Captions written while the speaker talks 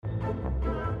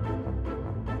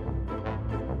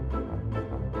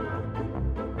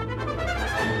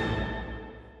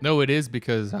No, it is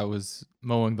because I was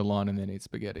mowing the lawn and then ate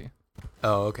spaghetti.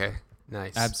 Oh, okay.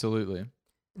 Nice. Absolutely.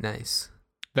 Nice.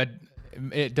 That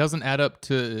it doesn't add up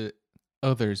to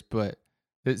others, but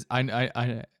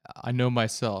I know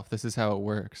myself. This is how it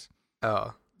works.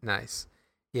 Oh, nice.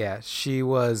 Yeah, she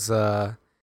was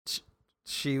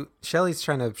Shelly's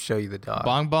trying to show you the dog.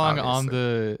 Bong Bong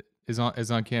obviously.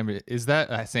 is on camera. Is that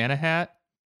a Santa hat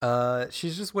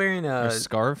She's just wearing or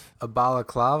scarf? a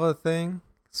balaclava thing,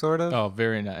 sort of. Oh,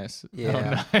 very nice. Yeah. Oh,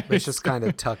 nice. But it's just kind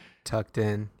of tucked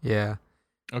in. Yeah.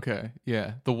 Okay,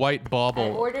 yeah. The white bauble. I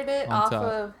ordered it on off top.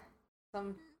 of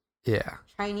some Yeah.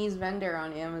 Chinese vendor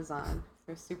on Amazon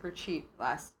for super cheap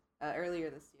earlier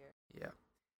this year.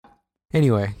 Yeah.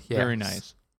 Anyway, yeah. Very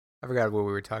nice. I forgot what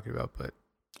we were talking about, but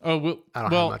Oh, well, I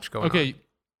don't have much going okay. on.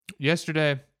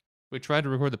 Yesterday, we tried to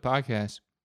record the podcast.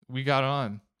 We got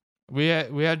on. We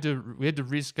had to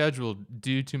reschedule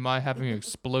due to my having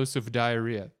explosive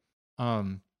diarrhea.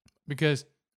 Because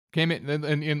came in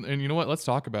and you know what? Let's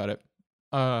talk about it.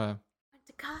 Went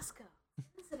to Costco.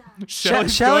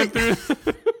 Shelly's Shelly- going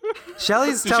through.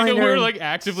 Shelly's Did you telling know her we're like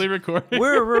actively recording?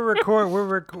 we're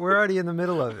already in the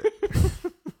middle of it.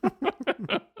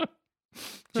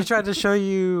 She tried to show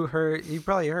you her. You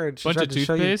probably heard. She Bunch tried of to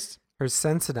show you toothpaste. her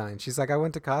Sensodyne. She's like, I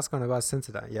went to Costco and I bought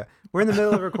Sensodyne. Yeah, we're in the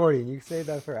middle of recording. You can save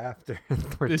that for after.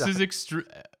 We're This done. is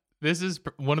This is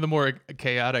one of the more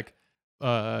chaotic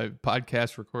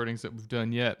podcast recordings that we've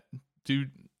done yet. Due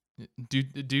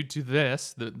to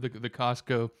this, the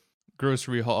Costco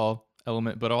grocery haul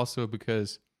element, but also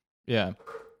because, yeah,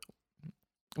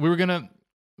 we were gonna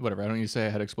whatever. I don't need to say I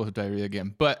had explosive diarrhea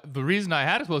again, but the reason I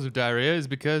had explosive diarrhea is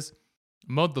because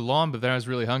I mowed the lawn, but then I was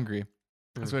really hungry,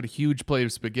 so I had a huge plate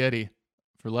of spaghetti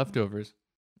for leftovers,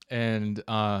 and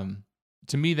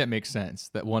to me that makes sense.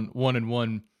 That one and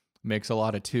one makes a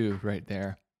lot of two right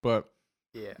there, but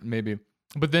Yeah. maybe.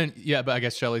 But then, yeah, but I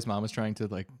guess Shelly's mom was trying to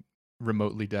like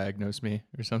remotely diagnose me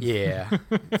or something. Yeah.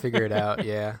 Figure it out.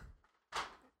 Yeah.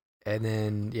 And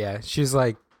then she's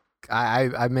like,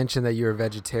 I mentioned that you're a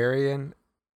vegetarian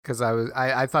because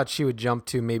I thought she would jump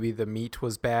to maybe the meat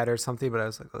was bad or something, but I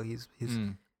was like, oh, he's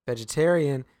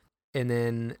vegetarian, and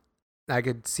then I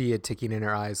could see it ticking in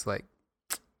her eyes like,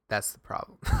 that's the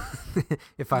problem.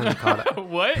 It finally caught up.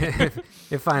 What?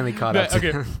 It finally caught up.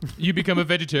 Okay, you become a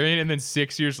vegetarian, and then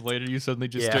 6 years later, you suddenly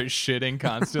just Yeah. start shitting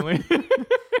constantly.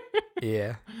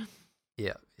 Yeah.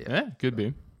 Yeah, could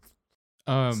be.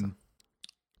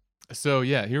 So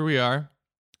yeah, here we are,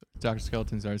 Dr.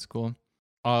 Skeleton's Art School.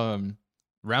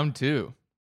 Round 2.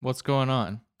 What's going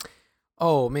on?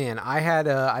 Oh man,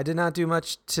 I did not do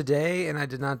much today, and I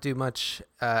did not do much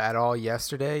at all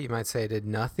yesterday. You might say I did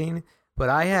nothing, but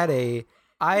I had a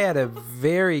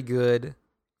very good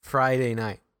Friday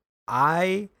night.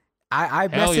 I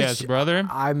Hell yes, brother.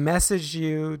 I messaged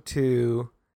you to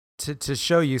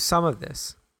show you some of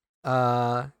this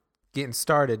getting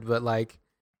started, but like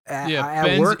at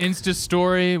Ben's work, Insta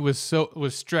story was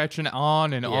stretching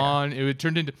on and Yeah. on. It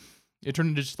turned into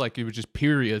just like it was just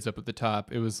periods up at the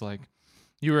top. It was like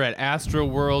you were at Astro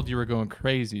World. You were going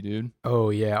crazy, dude. Oh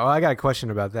yeah. Well, I got a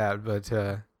question about that, but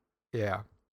yeah.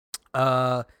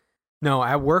 No,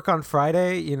 at work on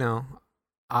Friday, you know,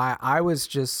 I was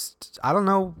just, I don't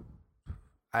know.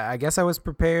 I guess I was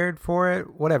prepared for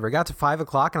it. Whatever. It got to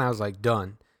 5:00 and I was like,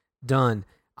 done.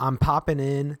 I'm popping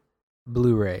in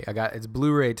Blu-ray. It's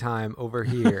Blu-ray time over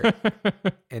here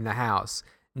in the house.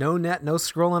 No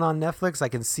scrolling on Netflix. I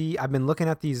can see, I've been looking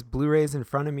at these Blu-rays in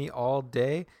front of me all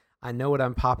day. I know what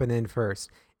I'm popping in first.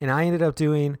 And I ended up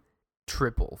doing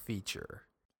triple feature.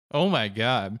 Oh my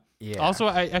god. Yeah. Also,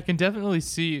 I can definitely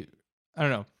see. I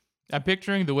don't know. I'm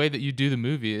picturing the way that you do the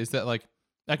movie is that like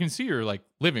I can see your like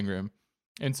living room,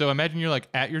 and so imagine you're like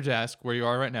at your desk where you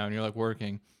are right now, and you're like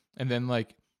working, and then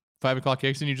like 5:00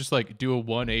 kicks, and you just like do a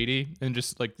 180 and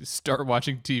just like start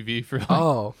watching TV for like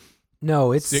Oh,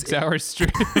 no, it's 6 hours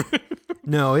straight.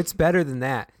 No, it's better than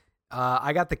that.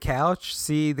 I got the couch.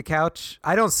 See the couch.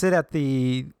 I don't sit at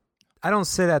the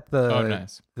Oh,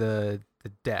 nice. the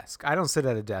desk. I don't sit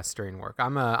at a desk during work.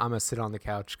 I'm a sit on the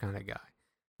couch kind of guy.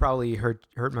 Probably hurt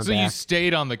my So you back.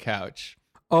 stayed on the couch.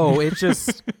 Oh, it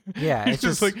just yeah, You it's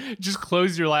just like just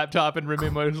close your laptop and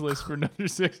remain motionless for another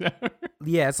 6 hours.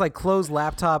 yeah, it's like close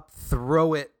laptop,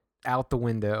 throw it out the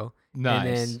window, Nice.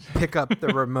 and then pick up the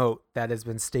remote that has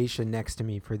been stationed next to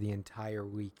me for the entire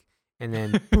week, and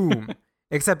then boom.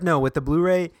 Except no, with the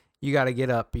Blu-ray, you got to get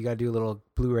up. You got to do a little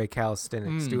Blu-ray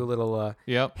calisthenics. Do a little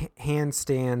Yep.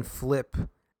 handstand flip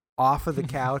off of the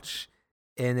couch,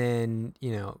 and then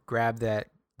grab that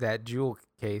jewel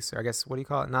case, or I guess what do you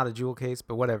call it? Not a jewel case,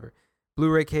 but whatever,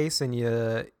 Blu-ray case, and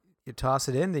you toss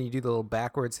it in. Then you do the little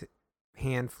backwards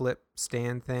hand flip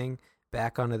stand thing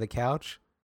back onto the couch.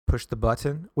 Push the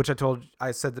button, which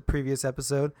I said the previous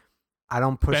episode. I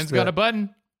don't push. Ben's got a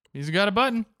button. He's got a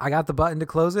button. I got the button to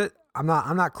close it. I'm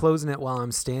not closing it while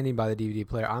I'm standing by the DVD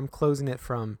player. I'm closing it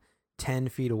from 10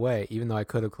 feet away, even though I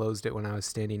could have closed it when I was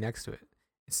standing next to it.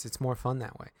 It's more fun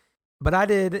that way. But I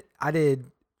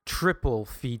did triple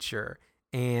feature,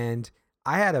 and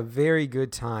I had a very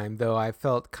good time, though I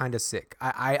felt kind of sick.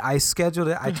 I scheduled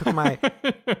it. I took my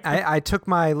I took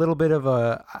my little bit of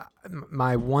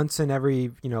my once in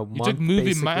every month. You took movie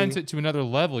basically. mindset to another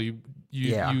level.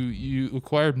 You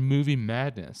acquired movie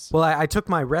madness. Well, I took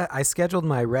I scheduled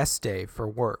my rest day for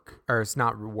work, or it's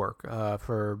not work,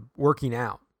 for working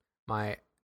out. My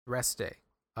rest day,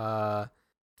 for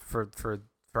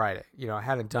Friday. I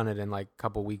hadn't done it in like a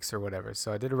couple weeks or whatever,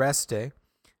 so I did a rest day.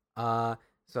 So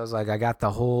I was like, I got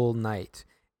the whole night,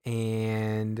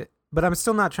 but I'm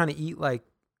still not trying to eat like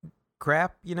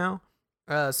crap,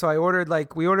 So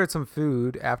we ordered some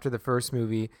food after the first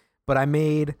movie, but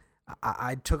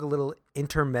I took a little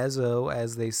intermezzo,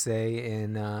 as they say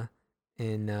in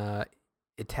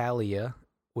Italia,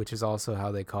 which is also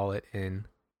how they call it in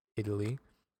Italy.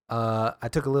 I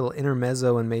took a little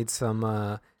intermezzo and made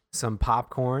some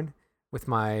popcorn with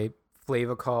my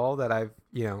Flavacol that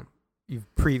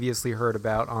you've previously heard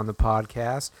about on the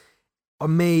podcast.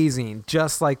 Amazing,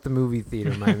 just like the movie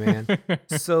theater, my man.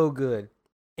 So good.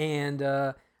 And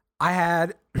I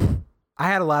had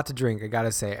a lot to drink, I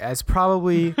gotta say. It's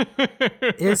probably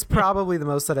the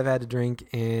most that I've had to drink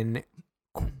in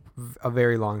a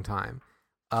very long time.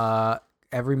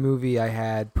 Every movie I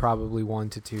had probably 1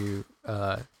 to 2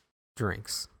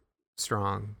 drinks,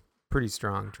 pretty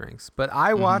strong drinks. But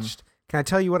I watched. Can I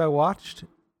tell you what I watched?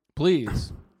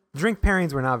 Please. Drink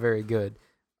pairings were not very good.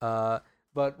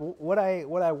 But what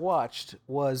I watched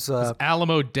was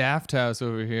Alamo Daft House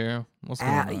over here. What's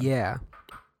going on? Yeah,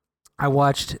 I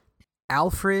watched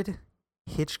Alfred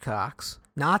Hitchcock's.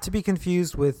 Not to be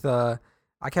confused with. I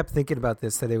kept thinking about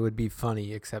this, that it would be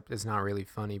funny, except it's not really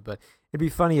funny. But it'd be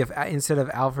funny if instead of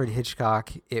Alfred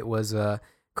Hitchcock, it was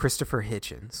Christopher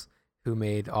Hitchens who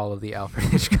made all of the Alfred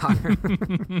Hitchcock.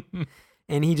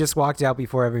 And he just walked out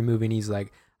before every movie, and he's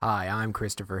like, "Hi, I'm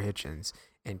Christopher Hitchens,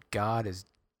 and God is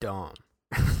dumb,"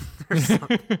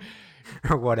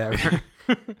 or whatever.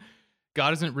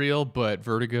 God isn't real, but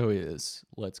Vertigo is.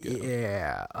 Let's go.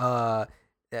 Yeah.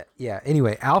 Yeah.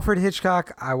 Anyway, Alfred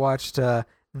Hitchcock. I watched The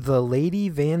Lady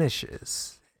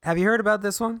Vanishes. Have you heard about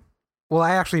this one? Well,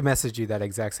 I actually messaged you that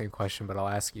exact same question, but I'll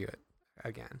ask you it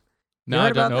again. No,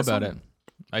 I don't know about it.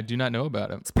 I do not know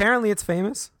about it. Apparently, it's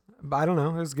famous. But I don't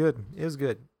know. It was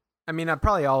good. I mean,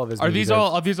 probably all of his. Are these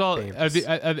all?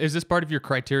 Is this part of your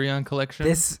Criterion collection?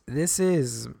 This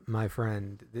is, my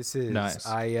friend. This is nice.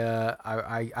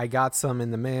 I got some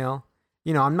in the mail.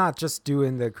 I'm not just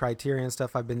doing the Criterion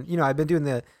stuff. I've been doing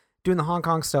the Hong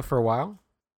Kong stuff for a while,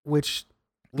 which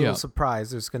little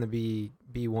surprise there's going to be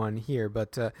one here,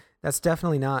 but that's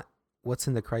definitely not what's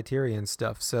in the Criterion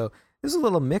stuff. So there's a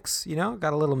little mix,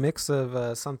 got a little mix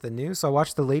of something new. So I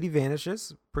watched The Lady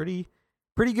Vanishes. Pretty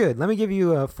good. Let me give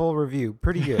you a full review.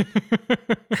 Pretty good.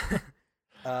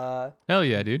 Hell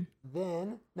yeah, dude.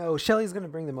 Then no, Shelly's gonna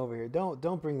bring them over here.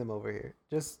 Don't bring them over here.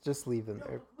 Just leave them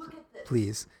there,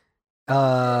 please.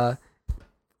 Yeah.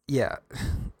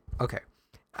 Okay.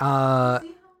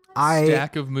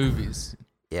 Stack of movies.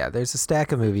 Yeah, there's a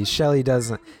stack of movies. Shelly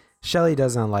doesn't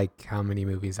like how many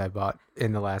movies I bought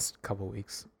in the last couple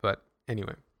weeks. But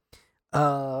anyway,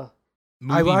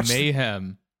 movie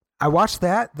mayhem. I watched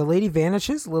that. The Lady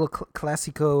Vanishes, a little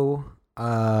classico,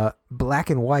 black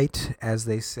and white, as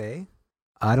they say.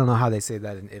 I don't know how they say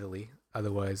that in Italy.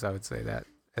 Otherwise, I would say that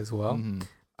as well.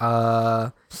 Mm-hmm.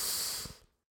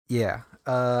 Yeah.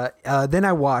 Then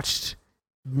I watched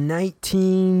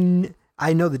 19.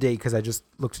 I know the date because I just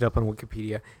looked it up on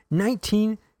Wikipedia.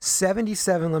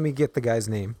 1977. Let me get the guy's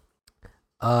name.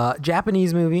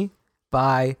 Japanese movie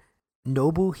by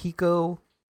Nobuhiko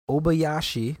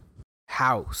Obayashi.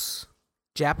 House.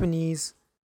 Japanese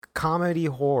comedy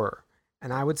horror.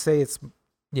 And I would say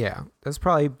that's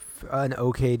probably an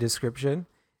okay description.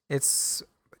 It's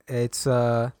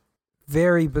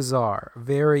very bizarre.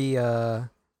 Very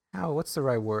what's the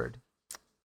right word?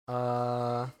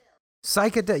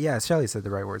 Psychedelic. Yeah, Shelly said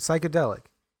the right word. Psychedelic.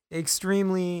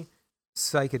 Extremely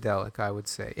psychedelic, I would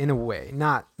say, in a way.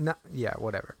 Not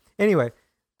whatever. Anyway,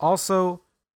 also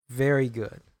very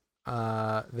good.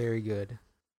 Very good.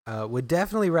 Would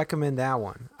definitely recommend that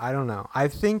one. I don't know. I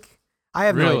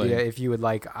have no idea if you would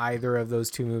like either of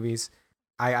those two movies.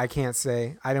 I can't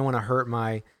say. I don't want to hurt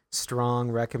my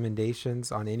strong recommendations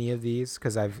on any of these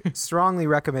because I've strongly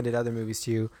recommended other movies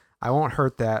to you. I won't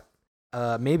hurt that.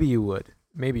 Maybe you would.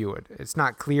 Maybe you would. It's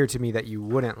not clear to me that you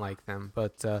wouldn't like them,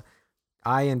 but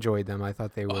I enjoyed them. I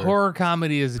thought they were. Horror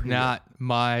comedy is not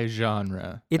my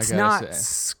genre. It's I not gotta say.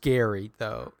 scary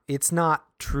though. It's not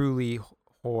truly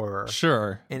horror,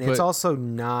 Sure, and but it's also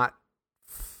not.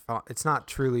 It's not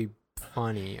truly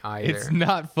funny either. it's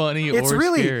not funny It's or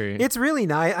really, scary. it's really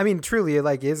nice. I mean, truly, it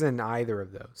like isn't either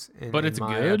of those. But it's in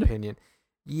my good? opinion.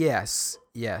 Yes.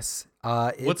 What's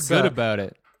What's good about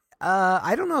it?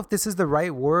 I don't know if this is the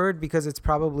right word because it's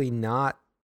probably not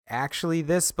actually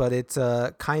this, but it's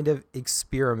kind of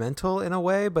experimental in a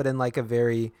way, but in like a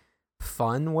very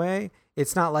fun way.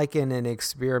 It's not like in an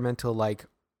experimental like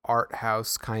art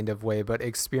house kind of way, but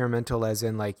experimental as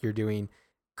in like you're doing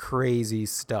crazy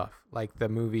stuff. Like the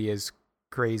movie is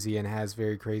crazy and has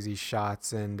very crazy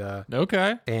shots and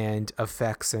Okay.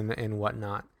 effects and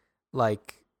whatnot.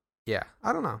 Like, yeah,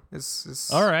 I don't know.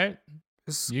 It's All right.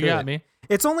 it's You good. got me.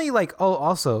 It's only like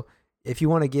also if you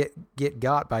want to get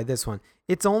got by this one,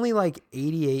 it's only like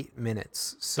 88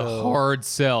 minutes. It's So a hard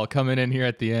sell coming in here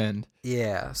at the end.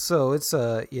 yeah, so it's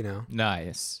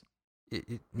Nice.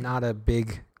 not a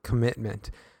big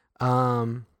commitment.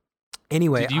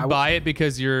 Anyway, Did you buy it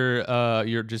because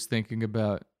you're just thinking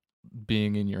about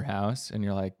being in your house and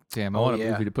you're like, damn, I Oh, want a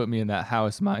yeah. movie to put me in that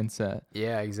house mindset.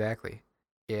 Yeah, exactly.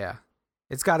 Yeah.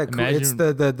 It's got a cool, Imagine- it's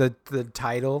the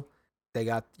title. They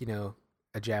got,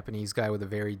 a Japanese guy with a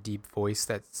very deep voice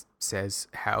that says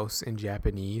house in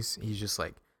Japanese. He's just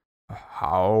like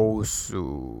house,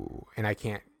 and I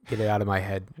can't get it out of my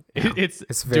head. now.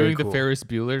 It's very doing cool. the Ferris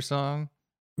Bueller song.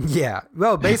 Yeah.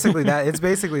 Well, basically that it's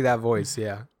basically that voice,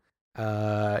 yeah.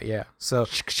 Yeah. So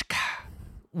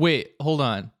Wait, hold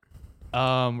on.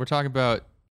 We're talking about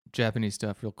Japanese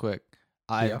stuff real quick.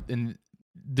 Yeah. And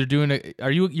they're doing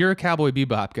you're a Cowboy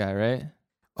Bebop guy, right?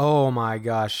 oh my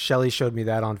gosh, Shelly showed me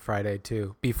that on Friday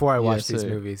too, before I watched these same.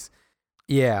 movies.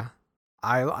 Yeah.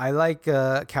 I like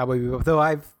Cowboy Bebop, though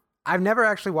I've never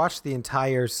actually watched the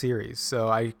entire series, so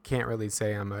I can't really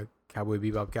say I'm a Cowboy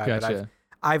Bebop guy. But Gotcha.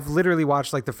 I've literally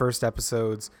watched like the first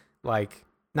episodes, like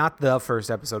not the first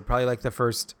episode, probably like the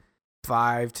first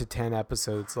 5 to 10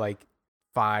 episodes, like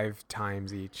 5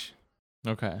 times each.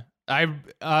 Okay.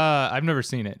 I've never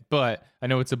seen it, but I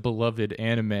know it's a beloved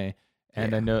anime,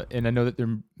 and Yeah. I know that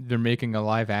they're making a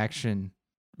live action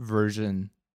version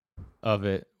of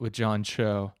it with John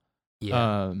Cho.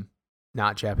 Yeah,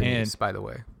 not Japanese, and- by the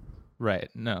way. Right.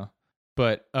 No.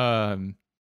 But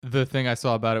the thing I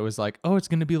saw about it was like, oh, it's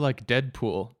gonna be like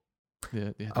Deadpool.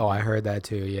 Yeah. Oh, I heard that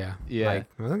too. Yeah. Yeah.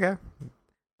 Like, okay.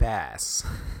 Pass.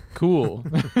 Cool.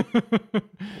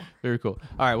 Very cool.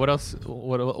 All right. What else?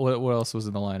 What else was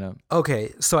in the lineup?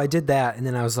 Okay, so I did that, and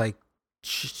then I was like,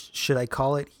 should I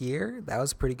call it here? That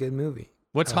was a pretty good movie.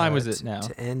 What time is to- it now?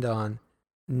 To end on,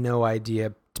 no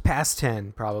idea. Past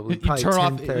 10, probably. You Probably turn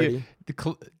off 10:30.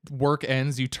 work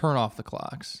ends. You turn off the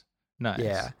clocks. Nice.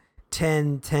 Yeah.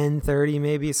 10:30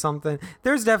 maybe something.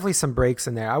 There's definitely some breaks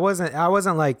in there. I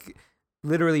wasn't like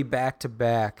literally back to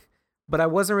back, but I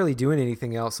wasn't really doing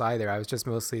anything else either. I was just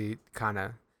mostly kind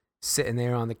of sitting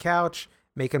there on the couch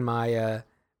making my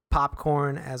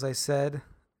popcorn, as I said.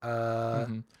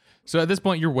 Mhm. So at this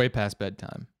point, you're way past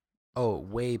bedtime. Oh,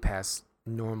 way past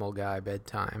normal guy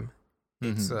bedtime.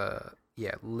 It's Mhm.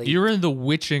 yeah, late. You're in the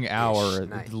witching hour,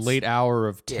 nights. the late hour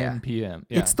of 10 Yeah. p.m.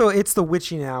 Yeah. It's the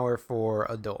witching hour for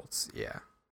adults. Yeah.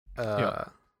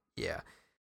 Yeah.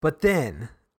 But then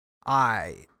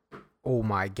oh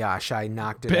my gosh, I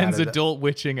knocked it Ben's out of adult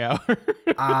witching hour.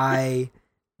 I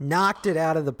knocked it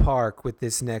out of the park with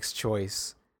this next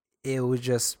choice. It was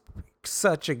just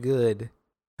such a good.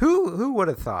 Who would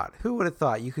have thought? Who would have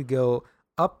thought you could go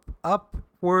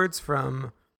upwards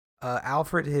from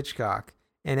Alfred Hitchcock,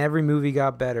 and every movie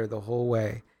got better the whole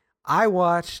way. I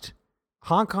watched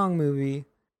Hong Kong movie,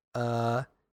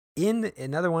 in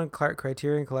another one,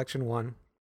 Criterion Collection 1,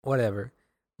 whatever.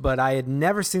 But I had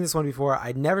never seen this one before.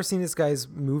 I'd never seen this guy's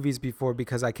movies before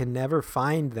because I can never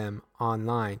find them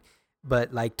online.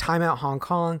 But like Time Out Hong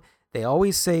Kong, they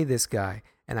always say this guy,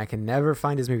 and I can never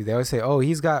find his movie. They always say, oh,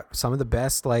 he's got some of the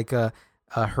best, like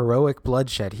Heroic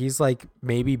Bloodshed. He's like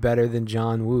maybe better than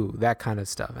John Woo, that kind of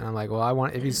stuff. And I'm like, well,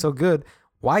 if he's so good,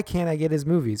 why can't I get his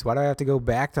movies? Why do I have to go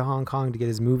back to Hong Kong to get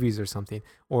his movies or something?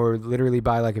 Or literally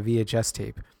buy like a VHS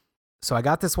tape? So I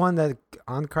got this one that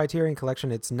on Criterion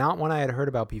Collection. It's not one I had heard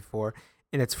about before,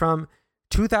 and it's from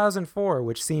 2004,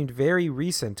 which seemed very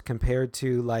recent compared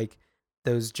to like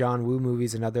those John Woo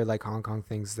movies and other like Hong Kong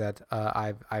things that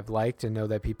I've liked and know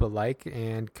that people like,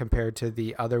 and compared to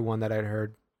the other one that I'd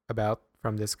heard about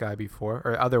from this guy before,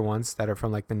 or other ones that are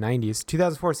from like the 90s.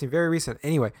 2004 seemed very recent.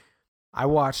 Anyway, I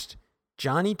watched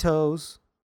Johnny To's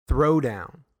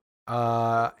Throwdown.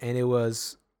 And it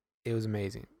was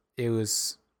amazing. It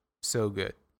was so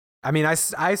good. I mean, I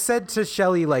said to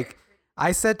Shelly like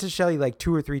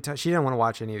 2 or 3 times. She didn't want to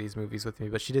watch any of these movies with me,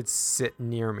 but she did sit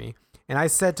near me. And I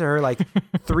said to her like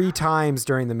 3 times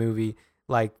during the movie,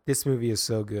 like, this movie is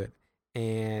so good.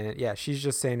 And yeah, she's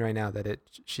just saying right now that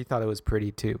she thought it was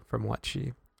pretty too from what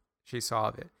she saw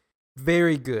of it.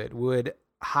 Very good. Would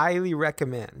highly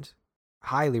recommend.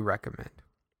 Highly recommend.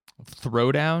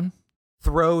 Throwdown.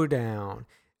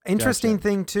 Interesting Gotcha.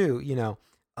 thing too, you know,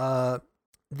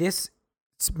 this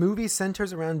movie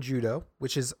centers around judo,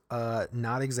 which is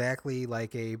not exactly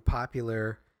like a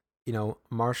popular, you know,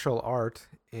 martial art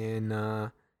in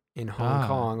Hong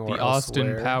Kong or the Austin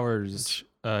elsewhere. Powers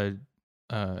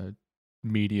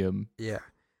medium. Yeah,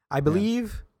 I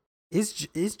believe is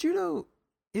judo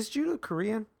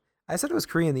Korean? I said it was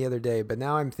Korean the other day, but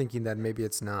now I'm thinking that maybe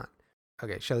it's not.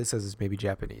 Okay, Shelly says it's maybe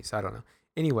Japanese. I don't know.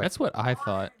 Anyway, That's what I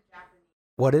thought.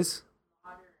 what is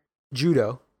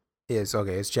judo? Is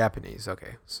okay. It's Japanese.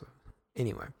 Okay, so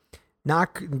anyway,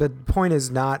 but the point is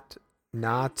not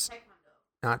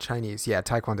Chinese. Yeah,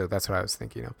 Taekwondo. That's what I was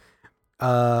thinking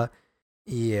of.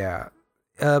 Yeah.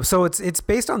 So it's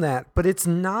based on that, but it's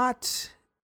not.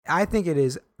 I think it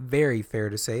is very fair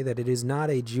to say that it is not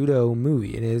a judo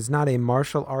movie. It is not a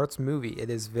martial arts movie. It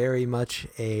is very much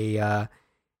a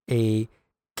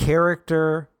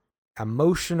character,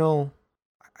 emotional.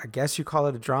 I guess you call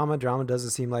it a drama. Drama doesn't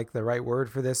seem like the right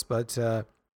word for this, but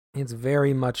it's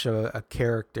very much a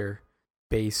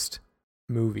character-based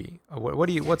movie.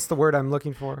 What's the word I'm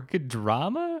looking for? Good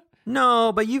drama?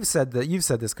 No, but you've said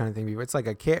this kind of thing before. It's like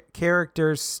a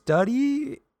character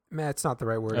study. Man, it's not the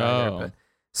right word either, but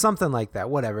something like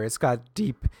that. Whatever. It's got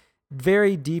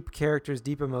very deep characters,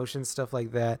 deep emotions, stuff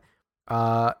like that.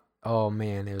 Oh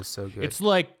man, it was so good. It's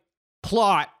like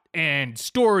plot and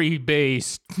story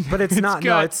based. But it's not.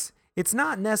 No, it's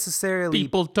not necessarily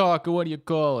people talk. What do you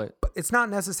call it? But it's not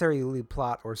necessarily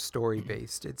plot or story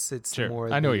based. It's Sure.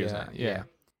 more. I know what you're saying. Yeah.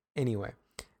 Anyway,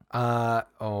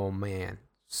 oh man,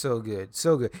 so good.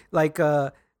 Like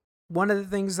one of the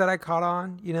things that I caught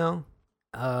on, you know,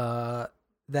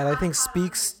 that I think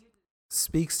speaks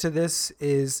to this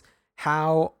is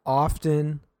how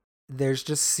often there's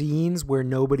just scenes where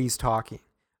nobody's talking.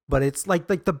 But it's like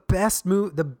the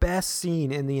best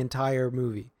scene in the entire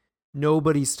movie.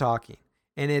 Nobody's talking.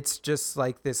 And it's just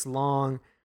like this long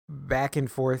back and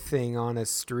forth thing on a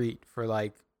street for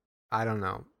like, I don't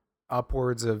know,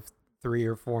 upwards of 3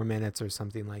 or 4 minutes or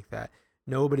something like that.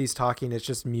 Nobody's talking. It's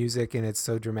just music and it's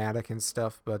so dramatic and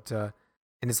stuff. But and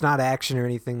it's not action or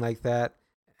anything like that.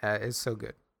 It's so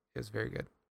good. It was very good.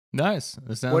 Nice.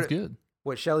 That sounds good.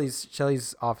 What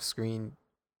Shelly's off screen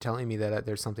telling me that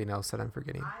there's something else that I'm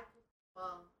forgetting.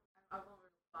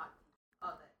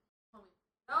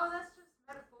 No, that's just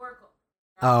metaphorical.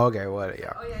 Oh, okay. What?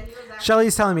 Yeah. Oh, yeah, he was actually.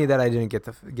 Shelly's telling me that I didn't get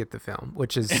the film,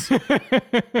 which is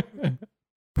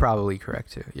probably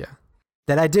correct too. Yeah.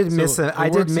 That I did miss.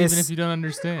 Even if you don't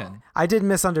understand. I did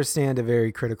misunderstand a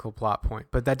very critical plot point,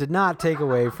 but that did not take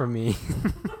away from me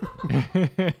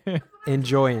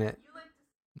enjoying it.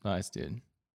 Nice, dude.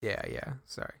 Yeah.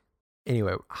 Sorry.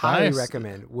 Anyway, highly Nice.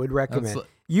 recommend. Would recommend. That's-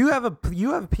 You have a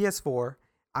PS4.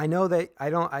 I know that I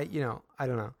don't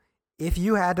know. If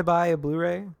you had to buy a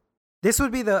Blu-ray, this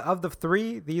would be of the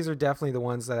 3. These are definitely the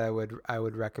ones that I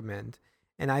would recommend.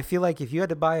 And I feel like if you had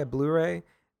to buy a Blu-ray,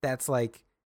 that's like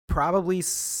probably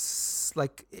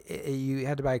like you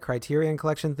had to buy a Criterion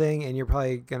Collection thing, and you're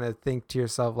probably gonna think to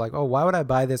yourself like, oh, why would I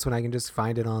buy this when I can just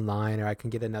find it online, or I can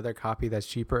get another copy that's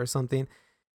cheaper or something?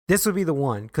 This would be the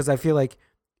one, because I feel like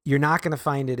you're not gonna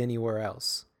find it anywhere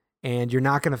else. And you're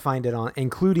not going to find it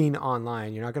including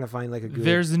online. You're not going to find like a good.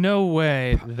 There's no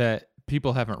way that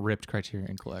people haven't ripped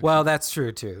Criterion Collection. Well, that's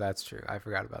true too. That's true. I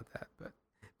forgot about that. But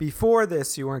before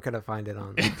this, you weren't going to find it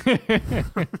online.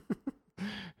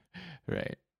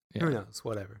 Right. Yeah. Who knows?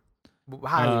 Whatever.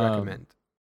 Highly recommend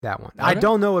that one. Okay. I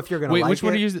don't know if you're going to Wait, like which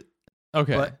one it, are you?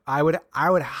 Okay. but I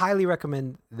would highly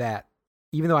recommend that.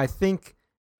 Even though I think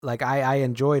like I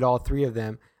enjoyed all 3 of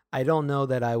them, I don't know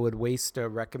that I would waste a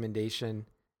recommendation.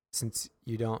 Since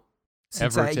you don't,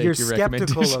 take you're your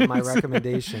skeptical of my recommendations.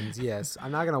 recommendations. Yes,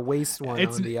 I'm not gonna waste one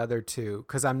on the other 2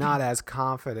 because I'm not as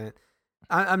confident.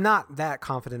 I'm not that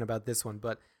confident about this one,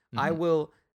 but I Mhm.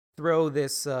 will throw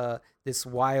this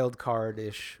wild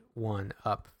card-ish one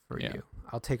up for Yeah. you.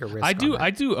 I'll take a risk. I do. on that. I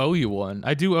do owe you one.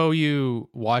 I do owe you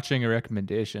watching a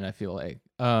recommendation. I feel like,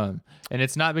 and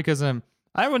it's not because I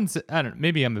wouldn't say. I don't.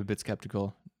 Maybe I'm a bit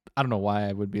skeptical. I don't know why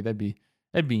I would be. That'd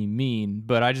be mean.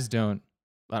 But I just don't.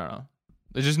 I don't know.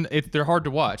 It's just if they're hard to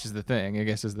watch is the thing. I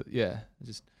guess is the I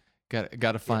just got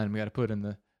to find them. Got to put in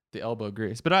the the elbow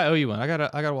grease. But I owe you one. I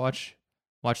gotta watch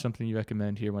something you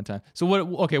recommend here one time. So what?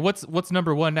 Okay, what's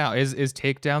number one now? Is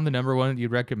Takedown the number one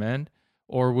you'd recommend,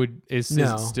 or is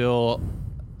No. it still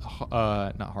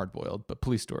not Hard Boiled, but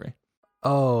Police Story?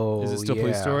 Oh, Is it still yeah.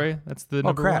 Police Story? That's the Oh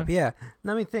number crap! one. Yeah.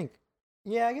 Let me think.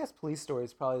 Yeah, I guess Police Story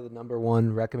is probably the number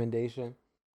one recommendation.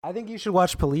 I think you should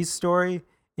watch Police Story,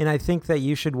 and I think that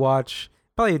you should watch.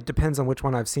 Probably it depends on which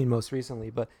one I've seen most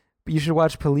recently, but you should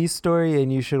watch Police Story,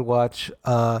 and you should watch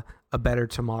A Better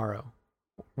Tomorrow.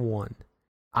 One.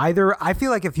 I feel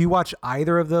like if you watch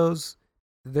either of those,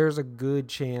 there's a good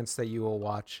chance that you will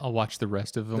watch I'll watch the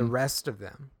rest of them. the rest of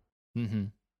them. Mm-hmm.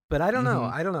 But I don't know.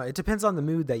 Mhm. I don't know. It depends on the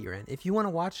mood that you're in. If you want to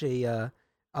watch a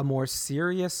more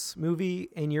serious movie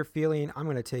and you're feeling, I'm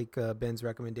going to take Ben's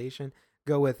recommendation.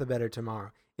 Go with A Better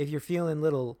Tomorrow. If you're feeling a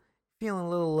little,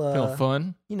 Feel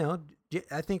fun? you know,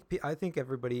 I think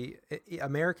everybody,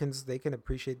 Americans, they can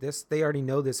appreciate this. They already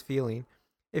know this feeling.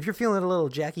 If you're feeling a little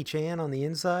Jackie Chan on the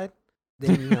inside,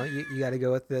 then you know you got to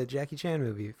go with the Jackie Chan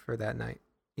movie for that night.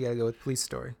 You got to go with Police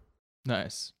Story.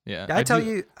 Nice. Yeah. Did I tell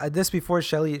you this before,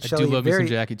 Shelly? I do Shelly, love me some very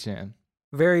Jackie Chan.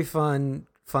 very fun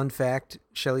fact.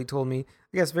 Shelly told me.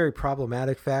 I guess very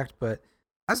problematic fact, but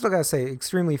I still gotta say,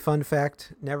 extremely fun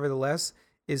fact. Nevertheless,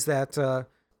 is that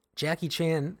Jackie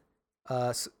Chan,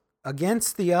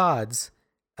 against the odds,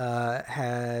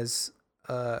 has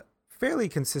fairly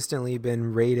consistently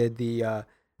been rated the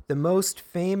most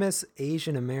famous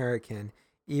Asian American,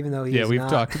 even though Yeah, we've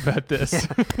talked about this.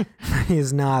 Yeah, he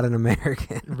is not an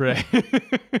American. Right.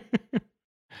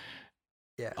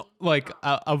 Yeah. Like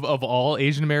of all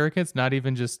Asian Americans, not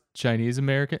even just Chinese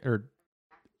American, or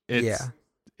it's, Yeah.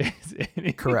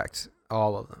 it's Correct.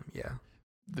 All of them. Yeah.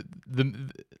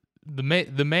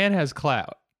 the man has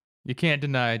clout. You can't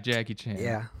deny Jackie Chan.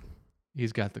 Yeah.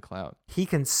 He's got the clout. He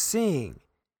can sing.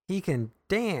 He can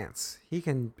dance. He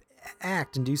can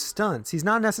act and do stunts. He's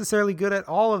not necessarily good at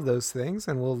all of those things,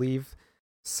 and we'll leave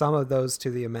some of those to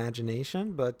the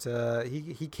imagination, but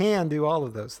he can do all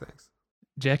of those things.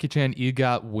 Jackie Chan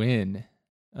EGOT win.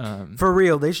 For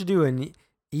real, they should do an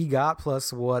EGOT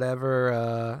plus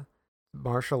whatever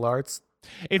martial arts.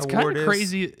 It's award kind of is.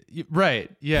 crazy, right?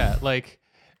 Yeah, like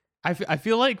I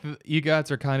feel like the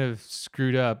EGOTs are kind of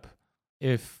screwed up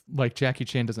if like Jackie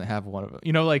Chan doesn't have one of them.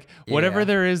 You know, like whatever Yeah.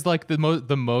 there is, like the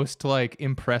most like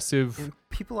impressive And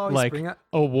people always like bring up.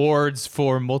 awards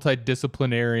for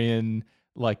multidisciplinarian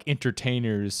like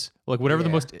entertainers, like whatever the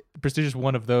Yeah. most prestigious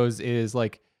one of those is,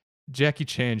 like Jackie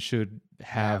Chan should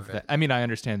have Have that. it. I mean, I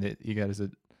understand that EGOT is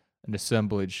an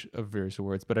assemblage of various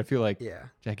awards, but I feel like Yeah.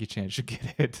 Jackie Chan should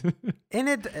get it. And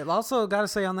it also got to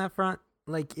say on that front,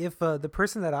 like if the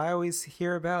person that I always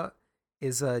hear about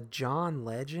is John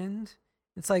Legend,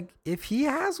 it's like if he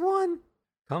has one,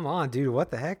 come on, dude,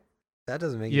 what the heck? That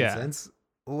doesn't make Yeah. any sense.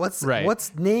 What's Right.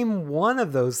 what's name one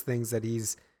of those things that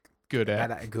he's Good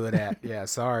at. good at? Yeah,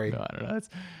 sorry, No, I don't know. It's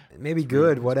maybe it's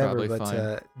good, it's whatever, probably but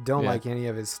fine. don't Yeah. like any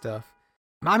of his stuff.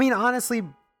 I mean, honestly,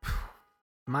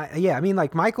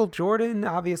 like Michael Jordan,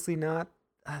 obviously not.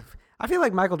 I feel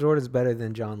like Michael Jordan's better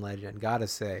than John Legend. Gotta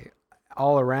say,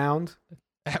 all around.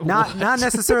 Not What?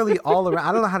 necessarily all around.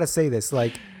 I don't know how to say this.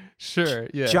 Like Sure,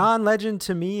 yeah. John Legend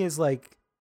to me is like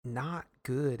not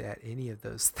good at any of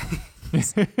those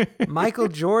things. Michael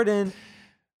Jordan,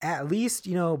 at least,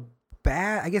 you know,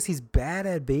 bad. I guess he's bad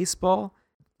at baseball,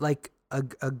 like a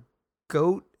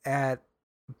goat at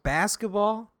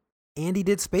basketball, and he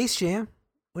did Space Jam,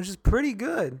 which is pretty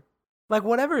good. Like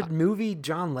whatever movie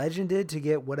John Legend did to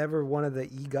get whatever one of the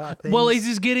EGOT things. Well, he's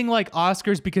just getting like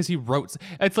Oscars because he wrote.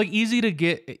 It's like easy to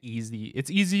get easy. It's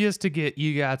easiest to get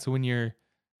EGOTs when you're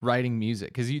writing music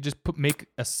because you just make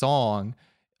a song,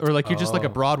 or like you're just like a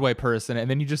Oh. Broadway person, and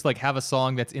then you just like have a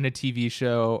song that's in a TV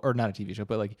show, or not a TV show,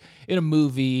 but like in a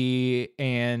movie,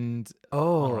 and I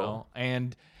don't know,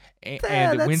 and it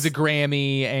wins a that's-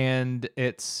 Grammy, and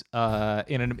it's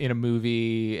in a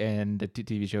movie and a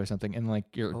TV show or something, and like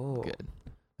you're Oh. good.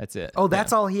 That's it. Oh,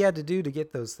 that's all he had to do to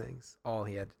get those things. All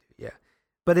he had to do, yeah.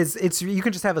 But it's you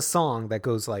can just have a song that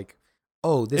goes like,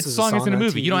 oh, this It's is a song. It's in a on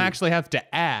movie. You don't TV. actually have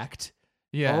to act.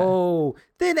 Yeah. Oh,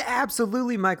 then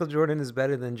absolutely Michael Jordan is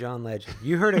better than John Legend.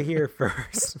 You heard it here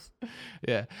first.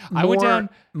 Yeah. I went down.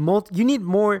 You need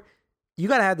more. You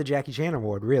got to have the Jackie Chan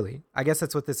Award, really. I guess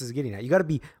that's what this is getting at. You got to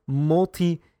be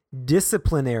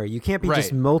multidisciplinary. You can't be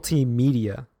just Right.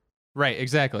 multimedia. Right.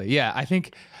 Exactly. Yeah. I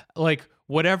think like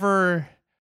whatever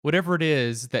it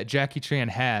is that Jackie Chan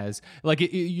has, like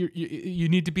you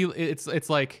need to be. It's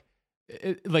like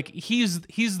he's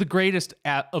the greatest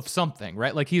of something,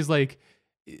 right? Like he's like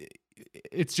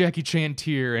it's Jackie Chan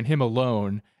tier and him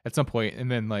alone at some point, and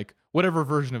then like whatever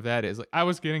version of that is. Like I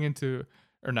was getting into,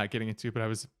 or not getting into, but I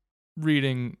was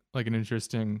reading like an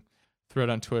interesting thread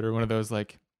on Twitter, one of those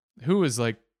like, who was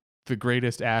like the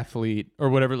greatest athlete or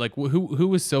whatever, like who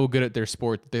was so good at their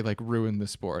sport that they like ruined the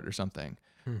sport or something.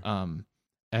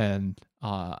 And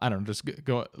I don't know, just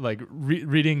go like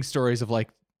reading stories of like,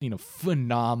 you know,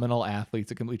 phenomenal athletes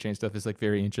that completely change stuff is like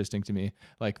very interesting to me.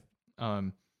 Like,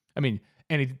 I mean,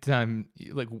 anytime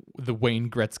like the Wayne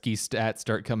Gretzky stats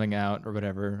start coming out or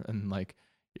whatever, and like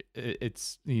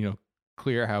it's, you know,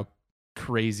 clear how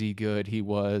crazy good he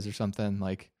was or something,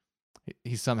 like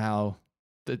he's somehow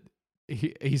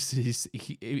he's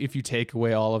if you take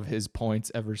away all of his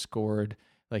points ever scored,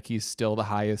 like he's still the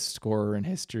highest scorer in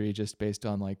history just based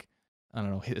on like, I don't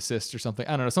know, hit assists or something.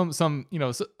 I don't know, some you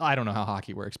know, I don't know how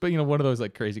hockey works, but you know, one of those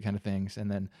like crazy kind of things.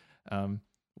 And then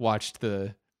watched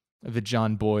the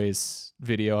John Boyce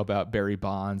video about Barry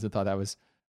Bonds and thought that was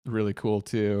really cool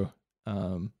too.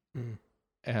 And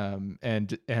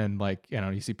like, you know,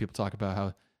 you see people talk about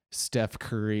how Steph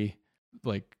Curry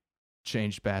like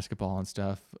changed basketball and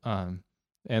stuff.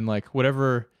 And like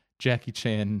whatever Jackie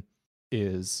Chan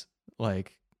is,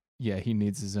 like, yeah, he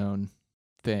needs his own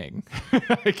thing,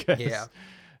 I guess.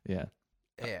 Yeah.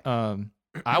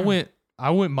 I went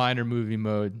minor movie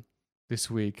mode this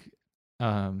week.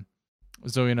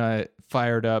 Zoe and I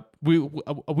fired up.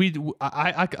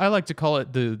 I like to call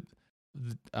it the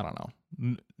I don't know,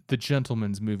 the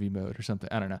gentleman's movie mode or something.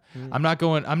 I don't know. I'm not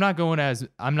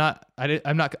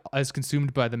as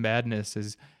consumed by the madness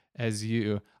as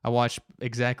you. I watch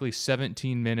exactly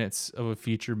 17 minutes of a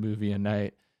feature movie a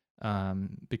night,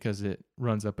 because it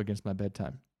runs up against my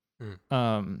bedtime.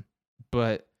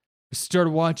 But started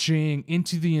watching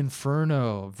Into the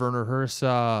Inferno, Werner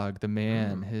Herzog, the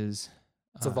man. It's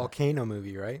a volcano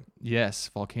movie, right?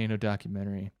 Yes, volcano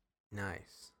documentary.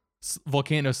 Nice.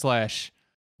 Volcano /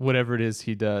 whatever it is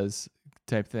he does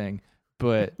type thing.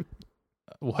 But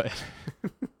what?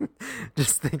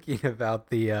 Just thinking about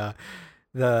the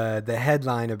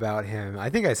headline about him. I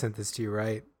think I sent this to you,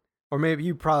 right? Or maybe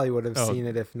you probably would have seen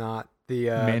it if not. The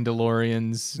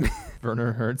Mandalorian's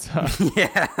Werner Herzog.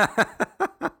 Yeah.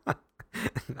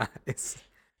 Nice.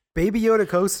 Baby Yoda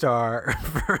co-star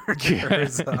Werner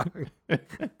Herzog.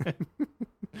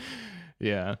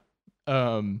 Yeah.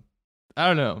 I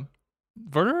don't know.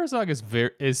 Werner Herzog is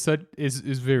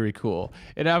very cool.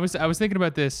 And I was thinking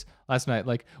about this last night.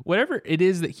 Like whatever it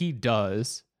is that he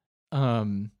does,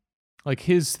 like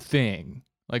his thing,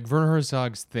 like Werner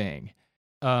Herzog's thing,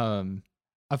 I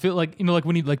feel like, you know, like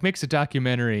when he like makes a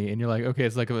documentary and you're like, okay,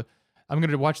 it's like I'm going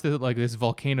to watch this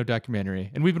volcano documentary.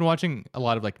 And we've been watching a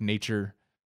lot of like nature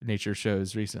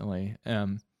shows recently.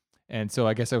 And so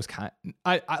I guess I was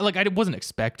I wasn't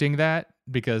expecting that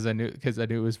because I knew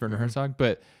it was Werner Herzog,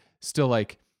 but still,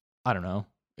 like, I don't know,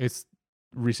 it's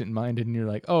recent minded and you're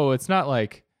like, oh, it's not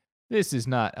like, this is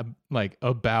not like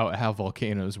about how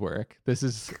volcanoes work. This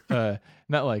is not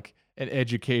like an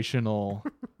educational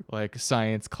like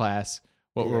science class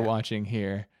what we're watching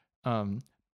here.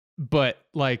 But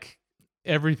like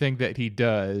everything that he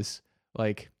does,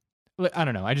 like I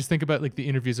don't know, I just think about like the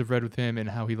interviews I've read with him and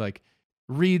how he like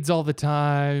reads all the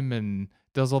time and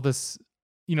does all this,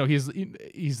 you know, he's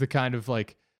the kind of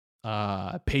like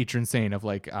patron saint of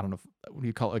like, I don't know, what do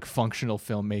you call it, like functional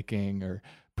filmmaking or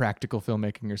practical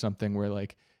filmmaking or something, where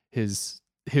like his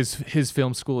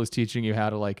film school is teaching you how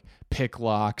to like pick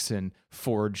locks and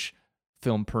forge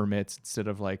film permits instead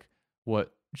of like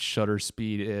what shutter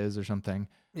speed is or something.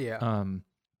 Yeah.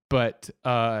 But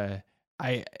what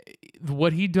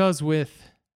he does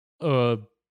with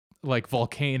like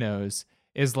volcanoes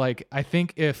is like, I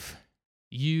think if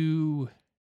you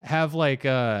have like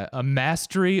a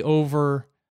mastery over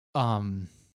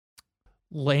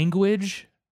language,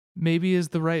 maybe is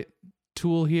the right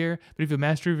tool here, but if you have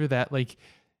mastery over that, like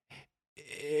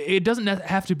it doesn't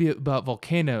have to be about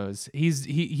volcanoes.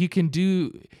 He can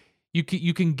do,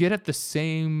 you can get at the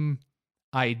same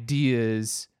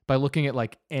ideas by looking at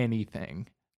like anything.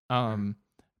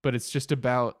 But it's just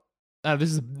about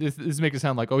this makes it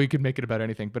sound like, oh, you could make it about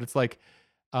anything, but it's like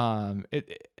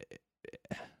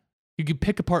you could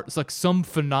pick apart, it's like some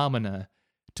phenomena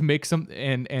to make some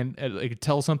and like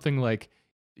tell something like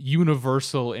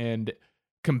universal and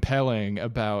compelling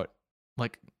about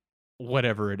like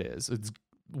whatever it is. It's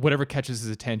whatever catches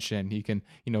his attention. He can,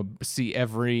 you know, see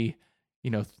every, you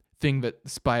know, thing that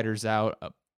spiders out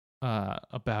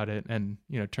about it and,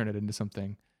 you know, turn it into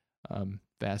something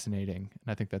fascinating.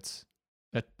 And I think that's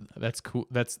cool.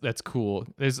 That's cool.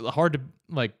 It's hard to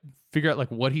like figure out like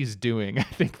what he's doing, I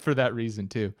think, for that reason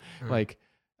too. Like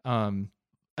I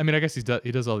mean, I guess he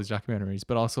does all these documentaries,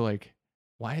 but also like,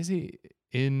 why is he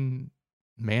in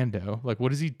Mando? Like,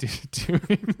 what is he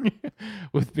doing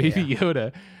with Baby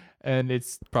Yoda? and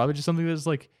it's probably just something that's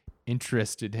like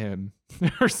interested him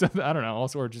or something. I don't know.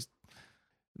 Also, or just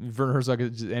Werner Herzog,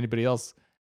 just anybody else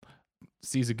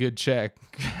sees a good check.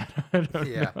 I don't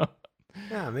Yeah. know.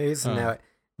 Yeah, maybe it's a a good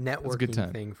networking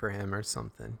time. thing for him or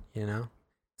something,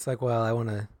 It's like, well, I want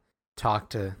to talk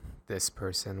to this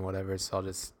person, whatever, so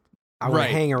I want Right.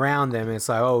 to hang around them. And it's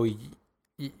like, oh,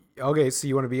 okay, so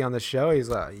you want to be on the show? He's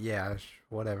like, yeah,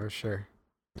 whatever, sure.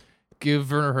 Give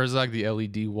Werner Herzog the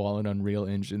LED wall in Unreal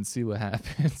Engine. See what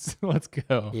happens. Let's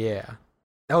go. Yeah.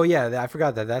 Oh, yeah, I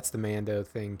forgot that's the Mando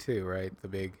thing too, right? The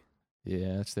big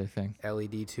Yeah, that's their thing.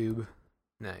 LED tube.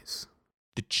 Nice.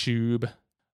 The tube.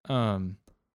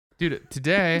 Dude,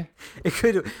 today It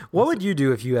could. What would you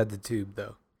do if you had the tube,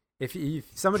 though? If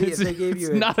somebody, if they gave it's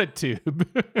you, not a tube.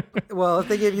 well, if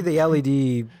they gave you the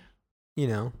LED,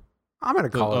 I'm gonna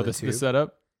call it a the tube.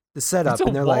 setup. The setup, It's a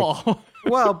and they're wall. like,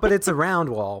 well, but it's a round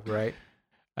wall, right?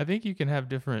 I think you can have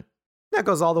different. That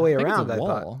goes all the way I think it's around. a I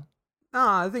thought. wall. No,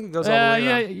 I think it goes all the way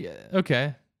Yeah, around. yeah.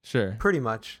 Okay, sure. Pretty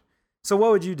much. So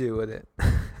what would you do with it?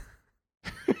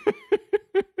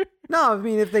 No, I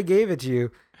mean, if they gave it to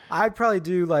you, I'd probably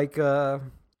do like,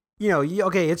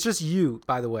 okay, it's just you,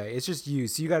 by the way. It's just you.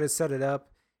 So you got to set it up,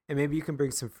 and maybe you can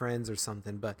bring some friends or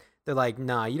something. But they're like,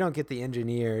 nah, you don't get the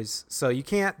engineers. So you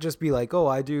can't just be like, oh,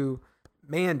 I do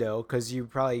Mando, because you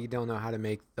probably don't know how to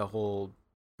make the whole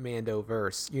Mando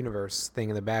universe thing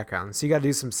in the background. So you got to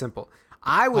do some simple.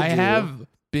 I have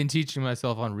been teaching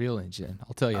myself on Real Engine.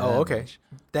 I'll tell you that. Oh, okay. much.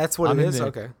 That's what I'm it in is. there.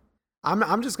 Okay.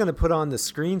 I'm just gonna put on the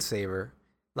screensaver,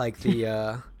 like the.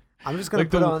 I'm just gonna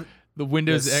Like put on. The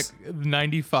Windows This-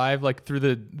 95, like through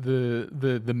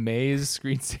the maze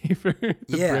screensaver.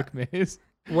 The Yeah. brick maze.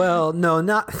 Well, no,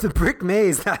 not the brick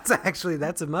maze. That's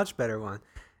a much better one.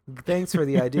 Thanks for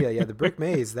the idea. Yeah, the brick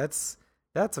maze. That's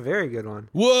a very good one.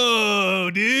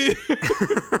 Whoa, dude!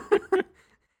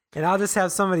 And I'll just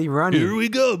have somebody running. Here we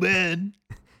go, man.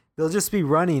 They'll just be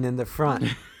running in the front,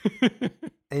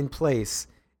 in place,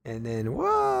 and then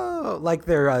whoa, like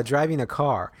they're driving a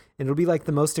car. And it'll be like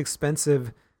the most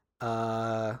expensive.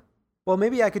 Well,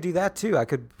 maybe I could do that too. I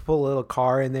could pull a little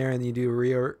car in there, and you do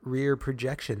a rear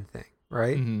projection thing,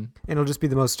 right? Mhm. And it'll just be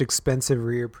the most expensive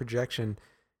rear projection,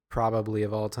 probably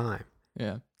of all time.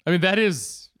 Yeah, I mean that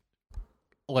is.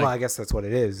 Like, Well, I guess that's what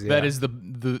it is. Yeah. that is the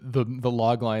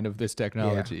log line of this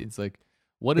technology. It's like,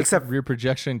 what if Except- rear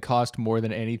projection cost more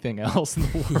than anything else in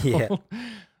the world? Yeah.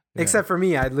 Yeah. Except for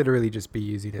me, I'd literally just be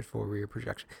using it for rear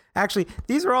projection. Actually,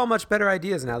 these are all much better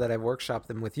ideas now that I've workshopped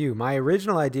them with you. My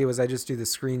original idea was I just do the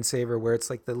screensaver where it's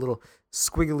like the little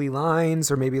squiggly lines,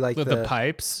 or maybe like With the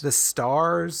pipes. the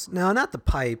stars. No, not the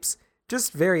pipes.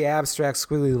 Just very abstract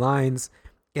squiggly lines.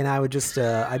 And I would just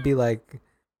I'd be like,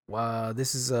 wow,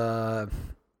 this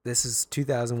is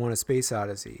 2001: A Space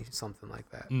Odyssey, something like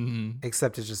that. Mhm.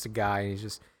 Except it's just a guy and he's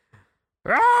just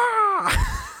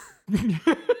 "Ah!"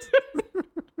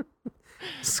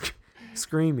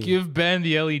 screaming. Give Ben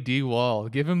the LED wall.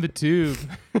 Give him the tube.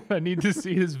 I need to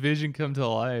see his vision come to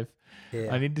life.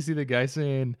 Yeah. I need to see the guy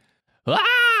saying,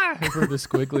 "Ah!" for the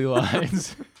squiggly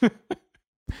lines.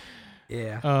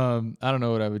 Yeah. I don't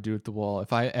know what I would do with the wall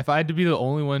if I had to be the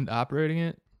only one operating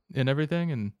it and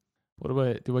everything. And what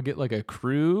do I get like a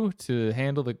crew to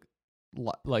handle the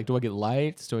like? Do I get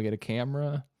lights? Do I get a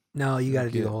camera? No, you got to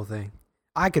do Yeah. the whole thing.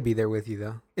 I could be there with you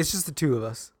though. It's just the two of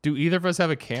us. Do either of us have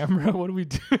a camera? What do we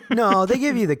do? No, they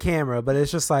give you the camera, but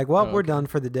it's just like, well, Oh, we're okay. done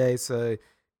for the day, so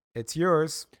it's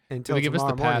yours Do until they give us the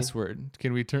tomorrow morning. password?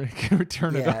 Can we turn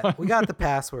it Yeah, on? we got the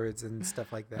passwords and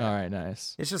stuff like that. All right,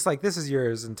 nice. It's just like, this is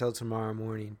yours until tomorrow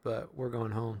morning, but we're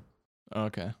going home.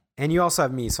 Okay. And you also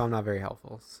have me, so I'm not very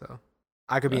helpful. So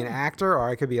I could be an Oh. actor, or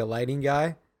I could be a lighting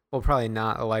guy. Well, probably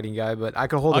not a lighting guy, but I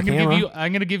could hold a I'm gonna camera.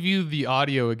 I'm gonna give you the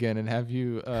audio again and have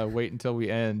you wait until we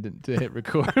end to hit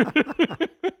record.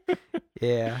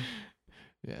 Yeah.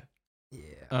 Yeah.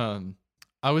 Yeah.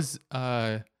 I was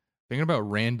thinking about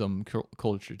random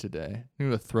culture today.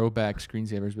 The throwback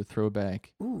screensavers with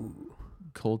throwback Ooh.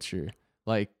 culture.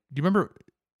 Like, do you remember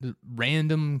the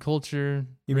random culture?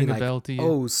 You Ring mean a like, bell to you?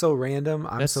 oh, so random.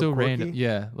 I'm that's so quirky. random.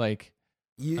 Yeah, like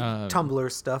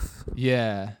Tumblr stuff.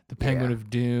 yeah, the Penguin Yeah. of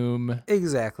Doom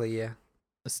Exactly. Yeah.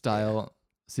 style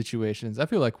situations. I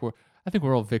think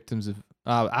we're all victims of.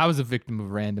 I was a victim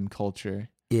of random culture.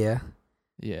 Yeah.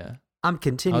 Yeah, I'm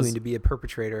continuing was- to be a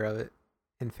perpetrator of it.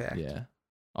 In fact. yeah.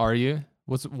 Are you?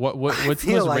 What's I what's the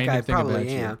feel most like random I thing probably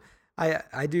about you? am.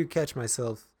 I do catch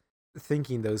myself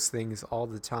thinking those things all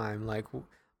the time. Like,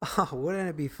 oh, wouldn't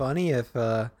it be funny if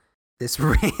this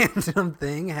random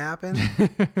thing happened?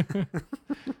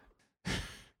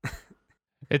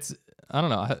 It's I don't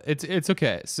know. It's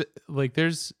okay. So, like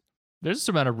there's There's a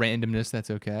certain amount of randomness that's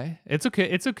okay. It's okay.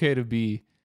 It's okay to be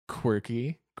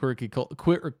quirky.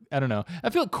 I don't know. I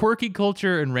feel like quirky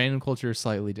culture and random culture are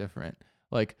slightly different.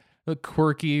 Like the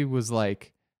quirky was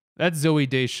like that's Zoe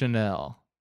Deschanel.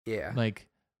 Yeah. Like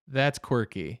that's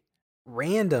quirky.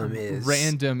 Random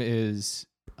is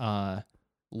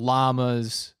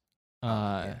llamas,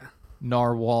 yeah.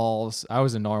 narwhals. I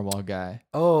was a narwhal guy.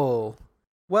 Oh.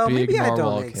 Well, Big maybe I narwhal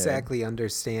don't kid. exactly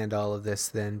understand all of this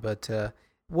then, but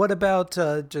what about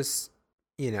just,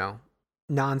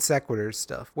 non sequitur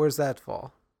stuff? Where's that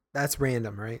fall? That's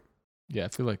random, right? Yeah, I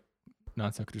feel like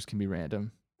non sequiturs can be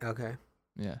random. Okay.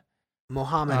 Yeah.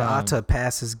 Mohammed Atta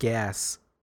passes gas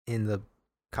in the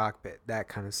cockpit, that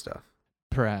kind of stuff.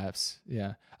 Perhaps.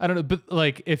 Yeah. I don't know, but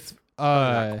like if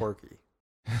Not quirky.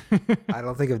 I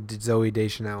don't think of Zoe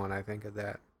Deschanel when I think of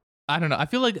that. I don't know. I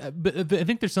feel like but I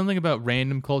think there's something about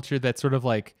random culture that's sort of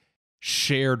like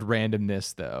shared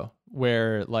randomness though,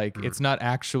 where like it's not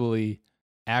actually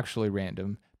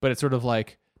random, but it's sort of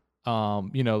like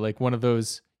like one of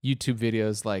those YouTube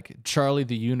videos like Charlie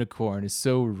the Unicorn is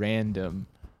so random.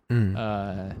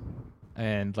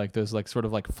 And like those like sort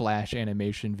of like flash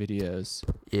animation videos.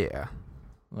 Yeah.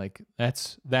 Like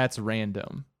that's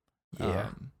random. Yeah.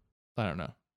 I don't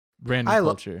know. Random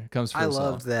culture comes first. I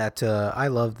loved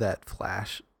that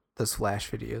Flash, those Flash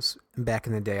videos back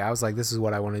in the day. I was like, this is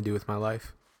what I want to do with my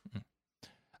life.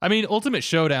 I mean, Ultimate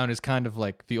Showdown is kind of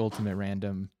like the ultimate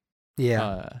random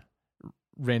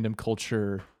random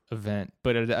culture event,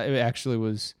 but it actually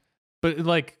was. But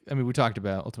like, I mean, we talked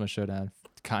about Ultimate Showdown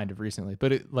kind of recently,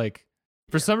 but it like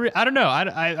for some reason, I don't know.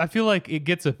 I feel like it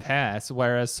gets a pass,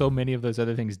 whereas so many of those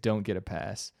other things don't get a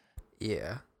pass.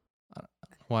 Yeah.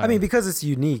 Why? I mean, because it's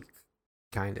unique,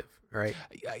 kind of, right?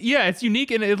 Yeah, it's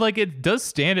unique, and it does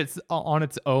stand on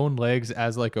its own legs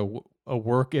as like a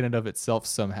work in and of itself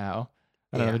somehow.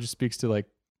 I don't know. It just speaks to like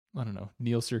I don't know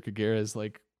Neil Circagera's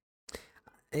like.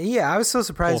 Yeah, I was so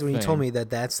surprised when you told thing. me that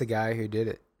that's the guy who did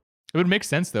it. It would make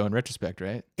sense though in retrospect,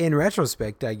 right? In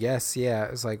retrospect, I guess, yeah.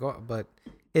 It's like, oh, but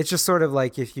it's just sort of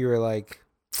like if you were like,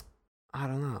 I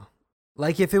don't know.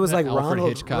 Like if it was like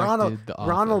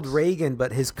Ronald Reagan,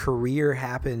 but his career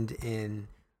happened in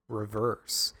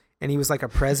reverse, and he was like a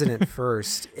president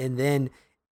first, and then,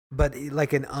 but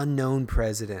like an unknown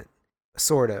president,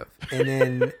 sort of, and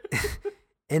then,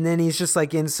 and then he's just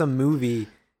like in some movie,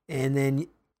 and then,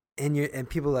 and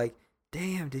people are like,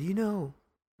 damn, did you know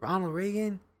Ronald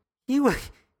Reagan? He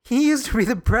used to be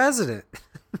the president.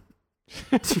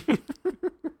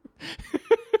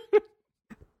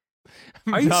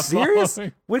 Are you serious?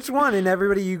 Following. Which one? And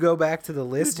everybody, you go back to the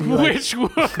list. And you're Which one?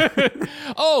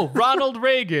 Oh, Ronald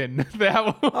Reagan. That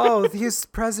one. Oh, he's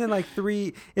president like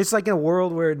 3. It's like a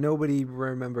world where nobody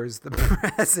remembers the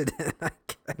president.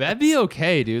 That'd be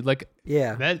okay, dude. Like,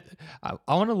 yeah. That I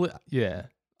want to. Yeah.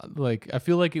 Like, I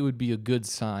feel like it would be a good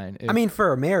sign. I mean,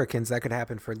 for Americans, that could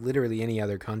happen for literally any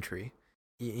other country.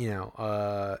 Any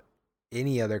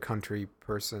other country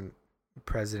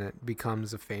president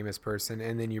becomes a famous person,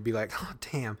 and then you'd be like, oh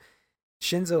damn,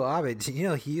 Shinzo Abe,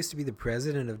 he used to be the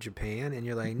president of Japan, and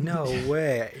you're like, no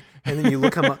way. And then you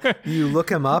look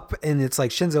him up and it's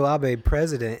like Shinzo Abe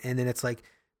president, and then it's like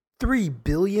 3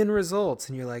 billion results,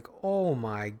 and you're like, oh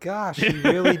my gosh, he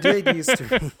really did used to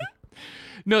be.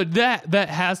 No, that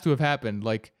has to have happened.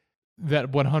 Like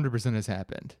that 100% has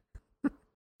happened.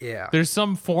 Yeah. There's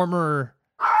some former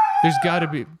there's got to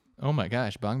be. Oh my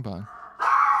gosh, bong bong.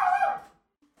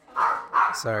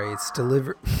 Sorry, it's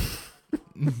delivery.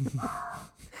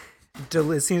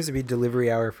 It seems to be delivery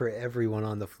hour for everyone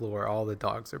on the floor. All the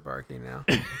dogs are barking now.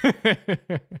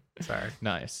 Sorry.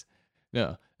 Nice.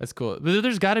 No, that's cool.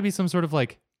 There's got to be some sort of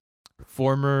like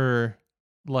former,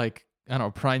 like, I don't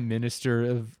know, prime minister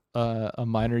of a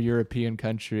minor European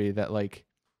country that like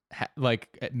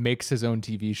makes his own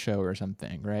TV show or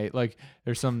something, right? Like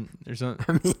there's some.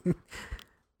 I mean,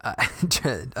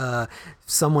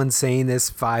 someone saying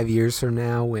this 5 years from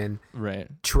now when right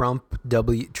Trump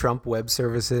Web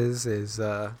Services is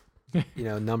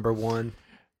number one.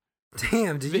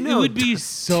 Damn, did you know? It would be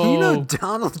so. Do you know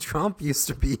Donald Trump used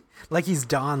to be like he's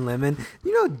Don Lemon?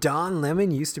 You know Don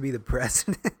Lemon used to be the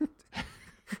president.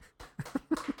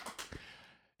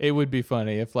 It would be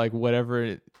funny if like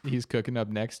whatever he's cooking up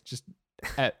next just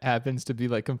happens to be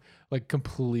like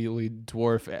completely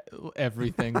dwarf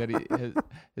everything that he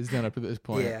has done up to this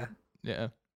point. Yeah.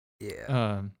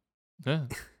 Yeah.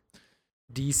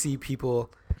 DC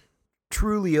people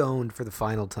truly owned for the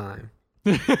final time.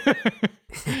 When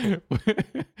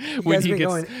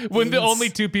the only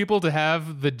 2 people to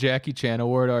have the Jackie Chan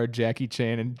award are Jackie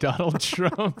Chan and Donald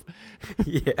Trump.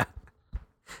 Yeah.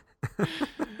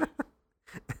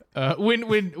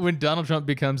 When Donald Trump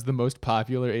becomes the most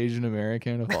popular Asian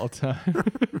American of all time.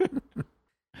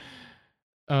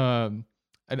 And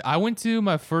I went to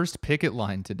my first picket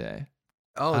line today.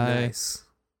 Oh, nice.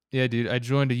 Yeah, dude. I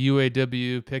joined a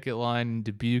UAW picket line in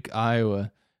Dubuque,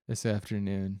 Iowa this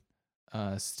afternoon.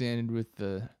 Standing with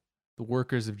the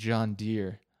workers of John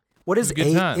Deere. What is It was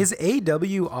a good time. is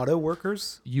AW Auto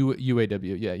Workers?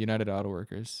 UAW, yeah, United Auto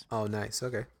Workers. Oh, nice.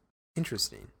 Okay,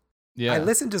 interesting. Yeah. I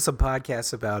listened to some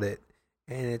podcasts about it,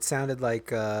 and it sounded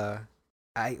like I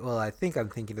think I'm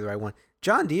thinking of the right one.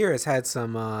 John Deere has had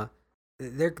some.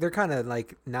 They're kind of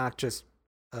like not just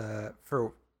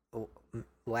for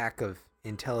lack of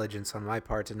intelligence on my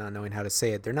part to not knowing how to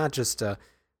say it. They're not just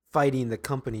fighting the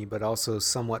company, but also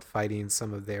somewhat fighting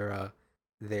some of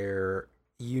their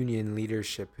union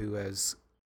leadership who has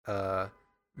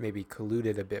maybe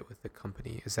colluded a bit with the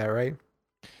company. Is that right?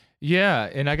 Yeah,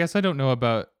 and I guess I don't know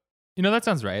about. That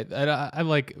sounds right. I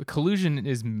like collusion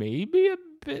is maybe a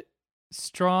bit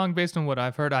strong based on what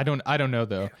I've heard. I don't know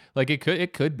though. Yeah. Like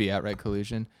it could be outright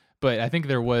collusion, but I think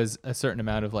there was a certain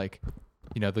amount of like,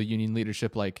 the union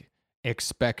leadership like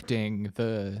expecting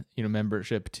the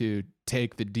membership to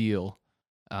take the deal,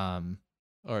 or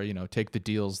take the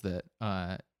deals that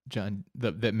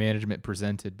that management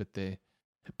presented,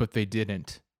 but they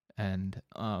didn't, and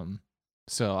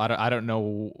so I don't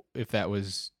know if that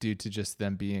was due to just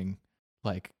them being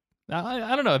like.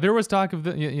 I don't know. There was talk of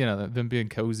them being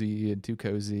cozy and too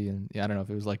cozy, and I don't know if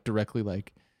it was like directly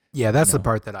like Yeah, that's the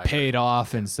part that I paid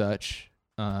off and such,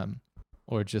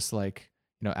 or just like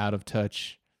out of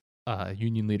touch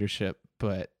union leadership.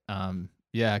 But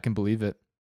yeah, I can believe it.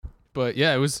 But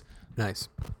yeah, it was nice.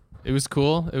 It was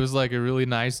cool. It was like a really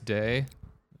nice day.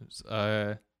 It was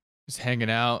just hanging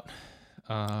out.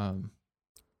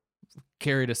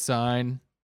 Carried a sign.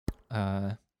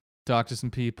 Talked to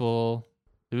some people.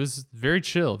 It was very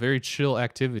chill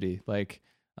activity. Like,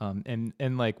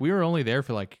 and like we were only there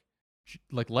for like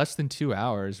less than 2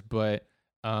 hours, but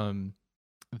they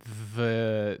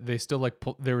still like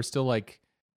there were still like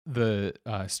the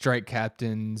strike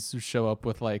captains who show up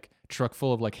with like truck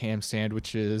full of like ham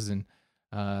sandwiches, and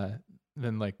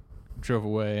then like drove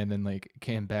away, and then like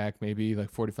came back maybe like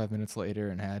 45 minutes later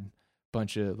and had a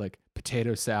bunch of like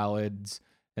potato salads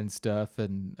and stuff,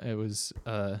 and it was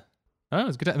I don't know, it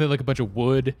was a good time. They had like a bunch of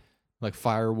wood, like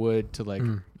firewood to like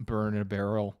burn in a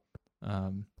barrel,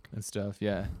 and stuff.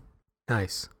 Yeah.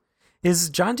 Nice. Is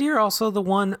John Deere also the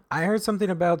one? I heard something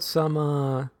about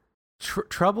some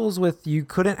troubles with you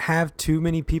couldn't have too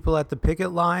many people at the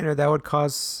picket line, or that would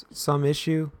cause some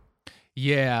issue.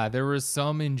 Yeah, there was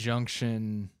some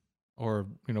injunction, or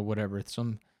whatever.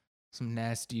 Some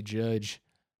nasty judge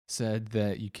said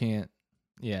that you can't.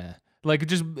 Yeah. Like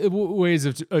just ways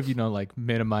of like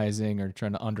minimizing or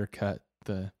trying to undercut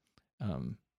the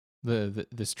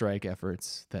strike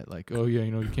efforts, that like, oh yeah,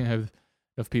 you can't have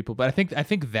enough people. But I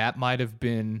think that might have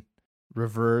been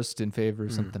reversed in favor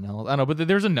of something else. I don't know, but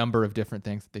there's a number of different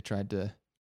things that they tried to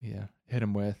hit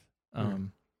him with.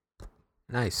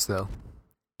 Nice though.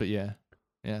 But yeah.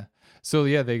 So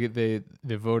yeah, they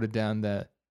voted down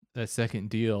that second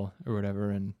deal or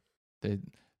whatever, and the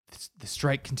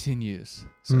strike continues.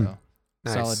 So.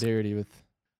 Nice. Solidarity with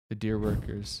the Deere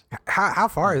workers. How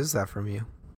far is that from you?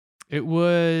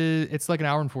 It's like an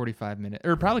hour and 45 minutes,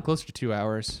 or probably closer to 2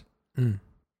 hours. Nice.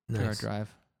 2-hour drive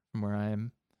from where I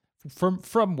am.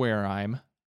 From where I'm.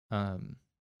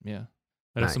 Yeah.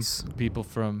 I know some people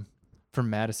from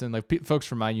Madison, like folks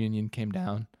from my union came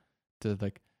down to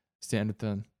like stand with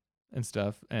them and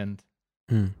stuff, and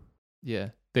yeah,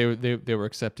 they were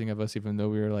accepting of us even though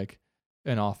we were like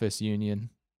an office union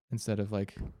instead of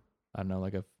like, I don't know,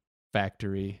 like a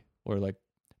factory or like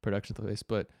production place.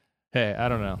 But hey, I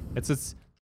don't know.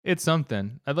 It's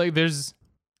something. I like there's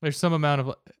some amount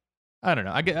of, I don't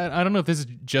know. I don't know if this is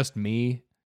just me,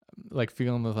 like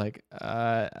feeling like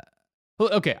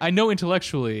okay, I know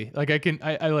intellectually, like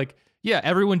I like, yeah,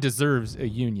 everyone deserves a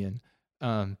union.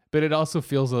 But it also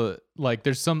feels like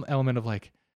there's some element of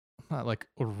like, I'm not like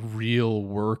a real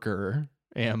worker,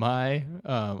 am I?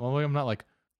 Well, I'm not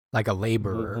like a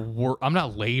laborer. I'm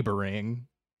not laboring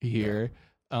here.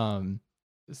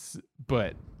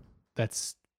 But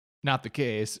that's not the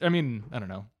case. I mean, I don't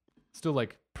know. Still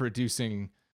like producing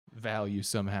value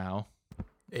somehow.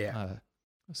 Yeah.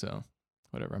 So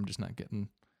whatever. I'm just not getting.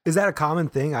 Is that a common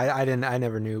thing? I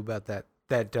never knew about that.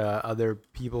 That other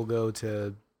people go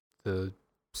to the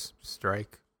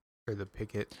strike or the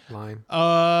picket line.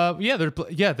 Yeah.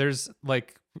 There's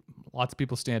like lots of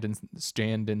people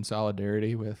stand in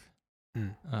solidarity with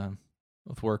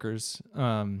workers.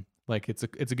 Like it's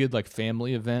a good like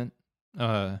family event.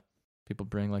 people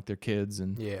bring like their kids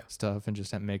and Yeah. stuff and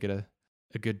just make it a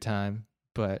good time.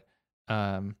 But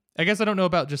I guess I don't know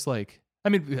about just like, I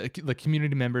mean, like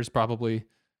community members probably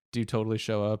do totally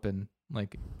show up and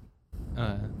like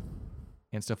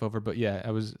and stuff over. But yeah,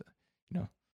 I was,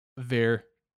 there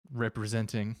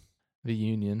representing the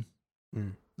union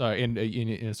in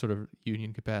a sort of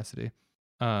union capacity.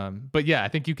 But yeah, I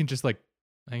think you can just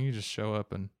show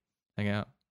up and hang out.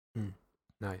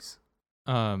 Nice.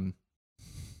 I'm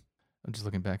just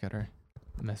looking back at our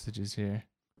messages here.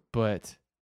 But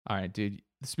all right, dude.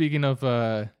 Speaking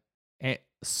of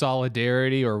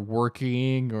solidarity or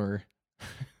working or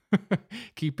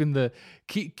keeping the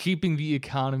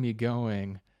economy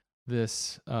going,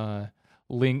 this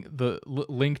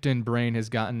LinkedIn brain has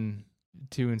gotten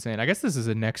too insane. I guess this is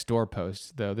a Nextdoor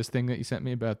post though. This thing that you sent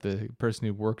me about the person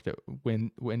who worked at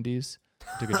Wendy's,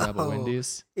 took a job at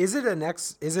Wendy's. Is it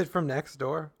from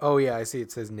Nextdoor? Oh yeah, I see.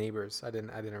 It says neighbors. I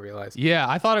didn't realize. Yeah,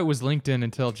 I thought it was LinkedIn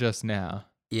until just now.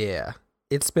 Yeah,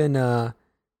 it's been. I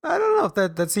don't know if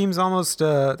that seems almost.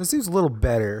 That seems a little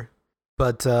better,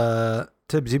 but to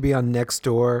be on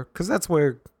Nextdoor, because that's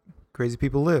where crazy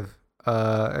people live.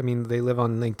 I mean, they live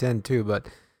on LinkedIn too, but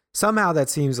somehow that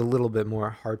seems a little bit more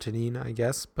heartening, I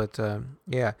guess. But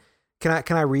yeah,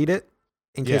 can I read it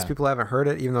in case people haven't heard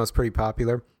it, even though it's pretty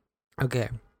popular? Okay.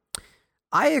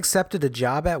 I accepted a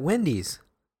job at Wendy's.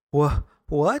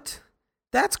 What?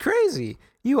 That's crazy.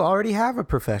 You already have a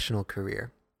professional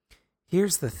career.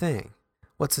 Here's the thing.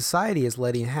 What society is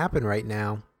letting happen right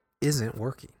now isn't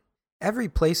working. Every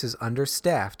place is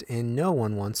understaffed and no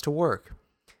one wants to work.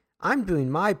 I'm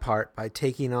doing my part by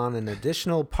taking on an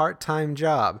additional part-time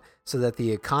job so that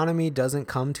the economy doesn't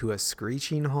come to a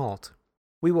screeching halt.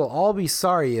 We will all be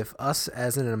sorry if us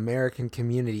as an American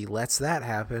community lets that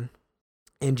happen.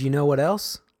 And you know what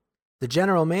else? The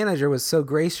general manager was so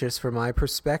gracious for my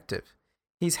perspective.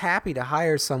 He's happy to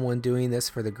hire someone doing this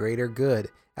for the greater good,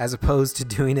 as opposed to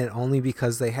doing it only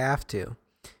because they have to.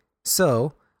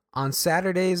 So, on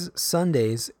Saturdays,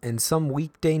 Sundays, and some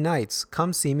weekday nights,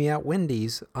 come see me at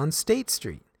Wendy's on State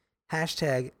Street.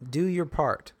 Hashtag do your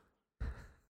part.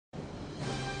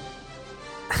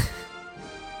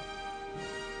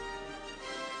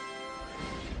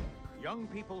 Young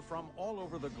people from all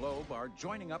over the globe are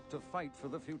joining up to fight for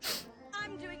the future.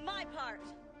 I'm doing my part.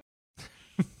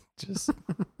 Just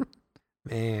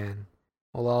Man,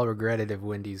 we'll all regret it if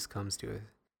Wendy's comes to a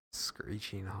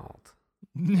screeching halt.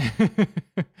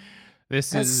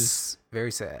 This That's is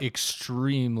very sad.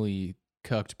 extremely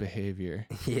cucked behavior.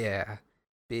 Yeah,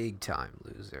 big time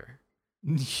loser.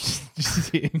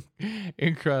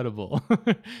 Incredible.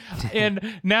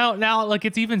 And now like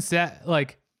it's even sad,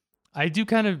 like I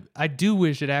do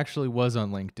wish it actually was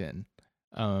on LinkedIn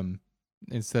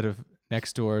instead of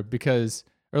Nextdoor, because,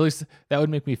 or at least that would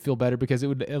make me feel better, because it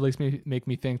would at least make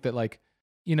me think that, like,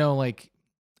 like,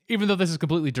 even though this is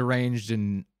completely deranged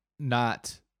and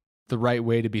not the right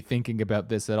way to be thinking about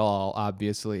this at all,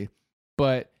 obviously,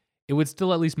 but it would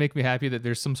still at least make me happy that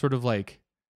there's some sort of like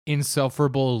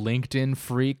insufferable LinkedIn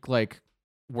freak like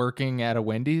working at a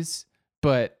Wendy's.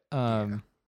 But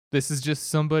this is just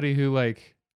somebody who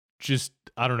like just,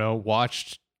 I don't know,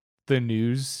 watched the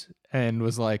news and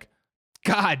was like,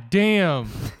 God damn,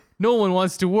 no one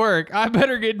wants to work. I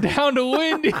better get down to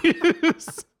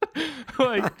Wendy's.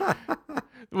 Like,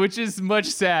 which is much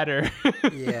sadder.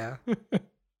 Yeah.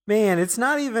 Man, it's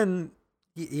not even.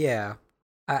 Yeah.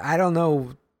 I don't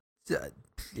know.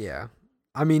 Yeah.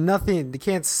 I mean, nothing. They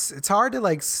can't. It's hard to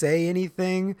like say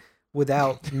anything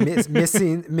without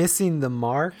missing the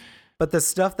mark. But the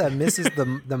stuff that misses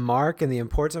the mark and the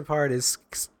important part is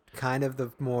kind of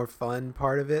the more fun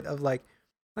part of it. Of like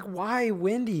why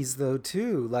Wendy's though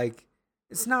too? Like,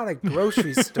 it's not a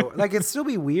grocery store. Like, it'd still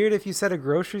be weird if you said a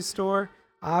grocery store,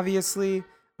 obviously,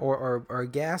 or a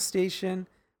gas station.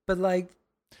 But like,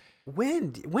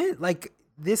 when like,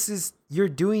 this is, you're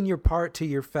doing your part to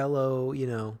your fellow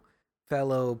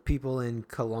people in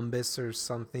Columbus or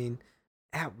something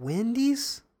at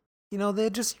Wendy's. They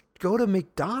just go to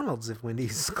McDonald's if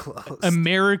Wendy's is closed.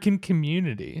 American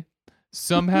community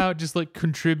somehow just like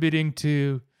contributing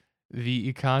to the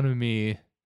economy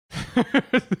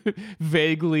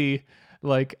vaguely,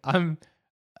 like I'm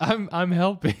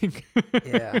helping.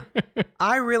 Yeah.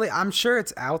 I'm sure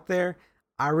it's out there.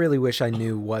 I really wish I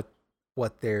knew what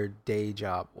their day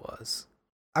job was.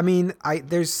 I mean, I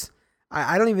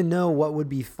don't even know what would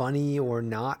be funny or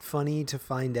not funny to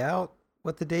find out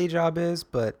what the day job is,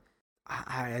 but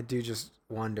I do just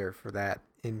wonder for that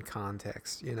in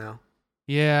context,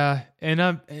 Yeah,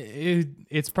 and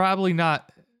it's probably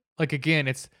not, like, again,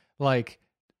 it's like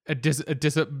a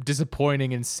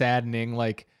disappointing and saddening,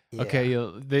 like Okay,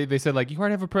 they said like you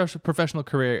already have a professional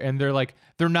career, and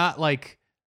they're not like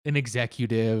an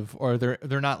executive, or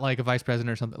they're not like a vice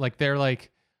president or something. Like they're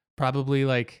like probably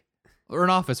like or an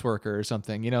office worker or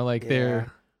something. Like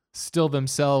they're still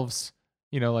themselves.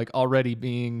 Like already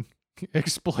being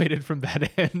exploited from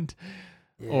that end,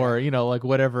 or like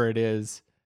whatever it is.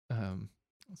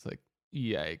 It's like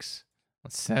yikes. On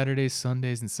Saturdays,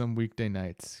 Sundays, and some weekday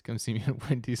nights, come see me at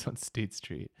Wendy's on State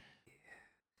Street.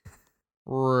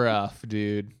 Rough,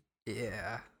 dude.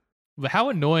 Yeah. But how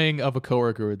annoying of a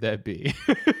coworker would that be?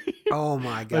 Oh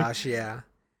my gosh, yeah.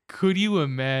 Could you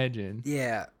imagine?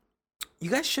 Yeah. You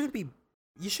guys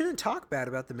you shouldn't talk bad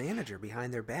about the manager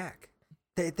behind their back.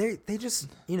 They just,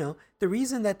 the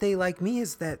reason that they like me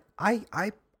is that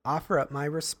I offer up my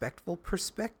respectful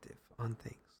perspective on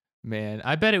things. Man,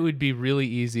 I bet it would be really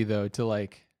easy though to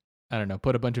like, I don't know,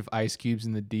 put a bunch of ice cubes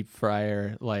in the deep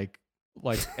fryer, like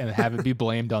and have it be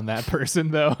blamed on that person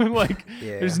though. Like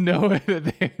there's no way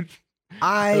that they're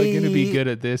going to be good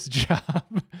at this job.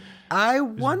 I Just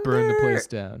wonder. burn the place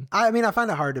down. I mean, I find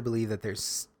it hard to believe that they're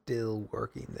still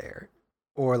working there,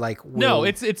 or like no,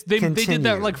 it's they did that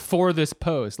continue. like for this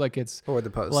post, like it's for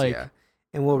the post, like, yeah,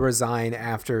 and will resign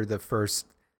after the first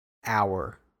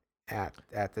hour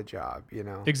at the job,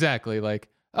 Exactly. Like,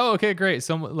 oh, okay, great.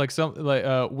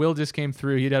 Will just came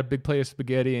through. He had a big plate of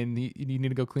spaghetti, and you need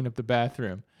to go clean up the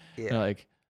bathroom. Yeah. And like,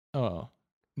 oh,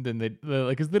 then they're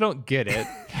like, because they don't get it.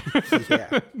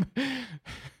 Yeah.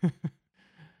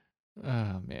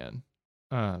 Oh man.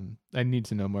 I need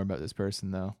to know more about this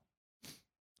person though.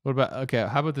 What about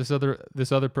how about this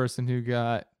other person we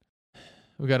got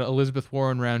Elizabeth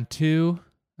Warren round 2.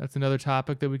 That's another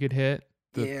topic that we could hit.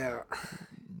 The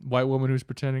white woman who's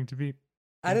pretending to be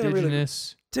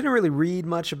indigenous. Didn't really read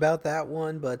much about that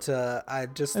one, but I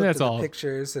just looked at the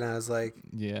pictures and I was like,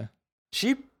 yeah,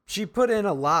 she put in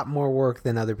a lot more work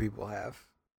than other people have.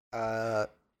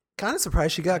 Kind of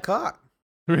surprised she got caught.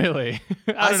 Really?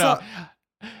 I don't know.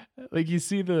 Like you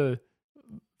see the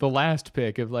last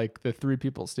pic of like the 3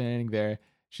 people standing there.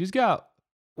 She's got.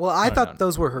 Well, I thought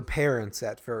those were her parents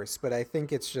at first, but I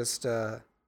think it's just those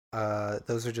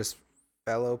are just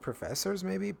fellow professors,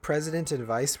 maybe president and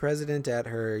vice president at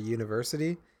her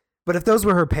university. But if those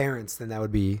were her parents, then that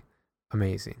would be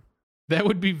amazing. That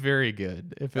would be very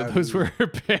good if those were her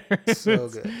parents. So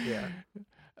good, yeah.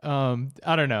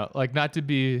 I don't know, like not to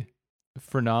be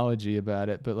phrenology about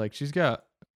it, but like she's got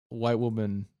white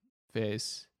woman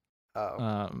face.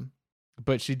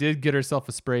 But she did get herself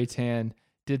a spray tan,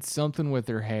 did something with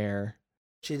her hair.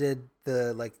 She did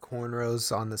the like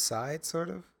cornrows on the side, sort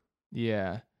of.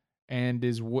 Yeah. And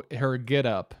her get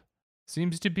up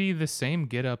seems to be the same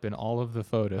get up in all of the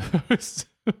photos.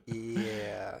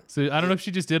 Yeah. So I don't know if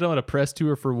she just did it on a press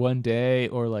tour for one day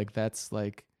or like that's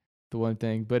like the one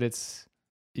thing, but it's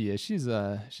she's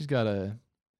got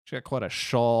quite a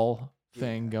shawl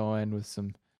thing going with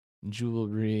some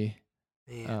jewelry.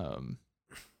 Man.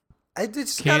 I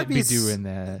just can't gotta be doing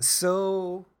that.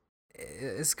 So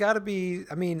it's gotta be.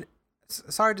 I mean,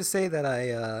 it's hard to say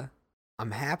that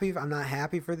I'm happy. I'm not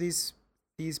happy for these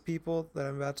people that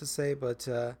I'm about to say, but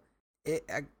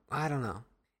I don't know.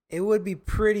 It would be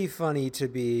pretty funny to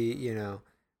be,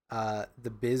 the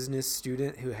business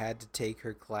student who had to take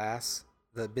her class,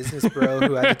 the business bro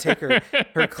who had to take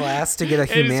her class to get a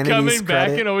humanities and coming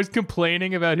credit. back and always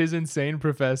complaining about his insane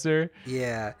professor.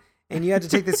 Yeah. And you had to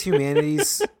take this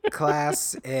humanities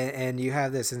class and you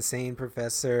have this insane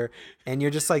professor and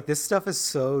you're just like, this stuff is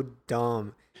so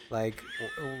dumb. Like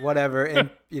whatever. And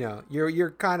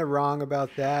you're kind of wrong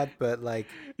about that, but like,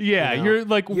 you're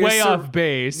like way off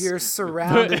base. You're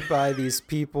surrounded by these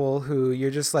people who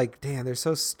you're just like, damn, they're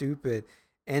so stupid.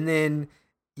 And then,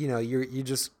 you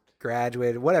just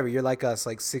graduated, whatever. You're like us,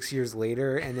 like 6 years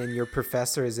later. And then your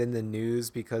professor is in the news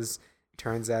because it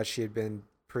turns out she had been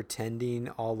pretending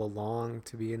all along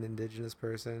to be an indigenous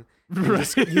person.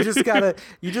 Right. You just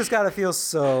gotta feel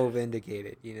so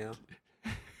vindicated,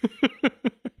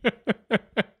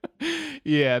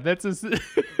 Yeah, that's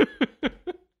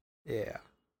yeah.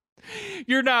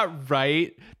 You're not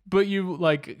right, but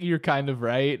you're kind of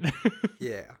right.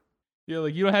 Yeah. Yeah,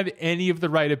 like you don't have any of the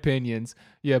right opinions.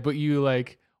 Yeah, but you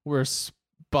like were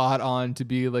spot on to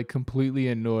be like completely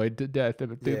annoyed to death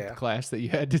about the class that you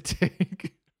had to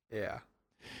take. Yeah.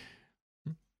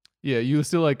 Yeah, you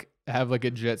still like have like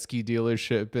a jet ski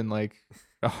dealership and like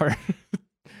are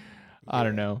I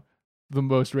don't know, the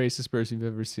most racist person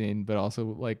you've ever seen, but also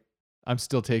like I'm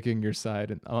still taking your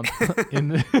side on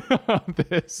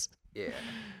this. Yeah.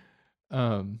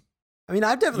 I I mean,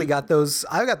 I've definitely got those.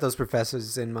 I've got those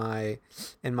professors in my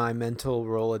mental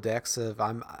Rolodex of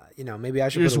maybe I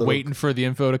should You're put just a little, waiting for the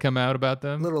info to come out about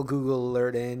them. little Google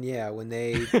alert in. Yeah, when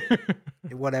they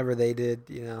whatever they did,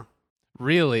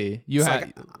 Really? You It's had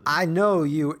like, I know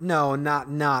you. No,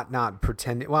 not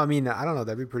pretending. Well, I mean, I don't know.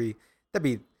 This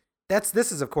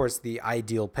is of course the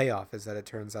ideal payoff, is that it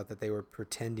turns out that they were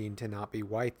pretending to not be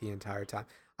white the entire time.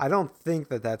 I don't think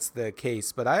that that's the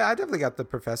case, but I definitely got the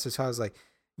professors who I was like,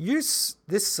 this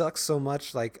sucks so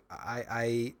much. Like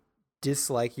I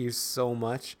dislike you so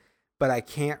much, but I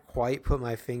can't quite put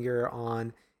my finger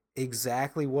on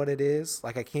exactly what it is.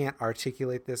 Like I can't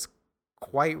articulate this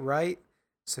quite right.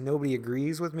 So nobody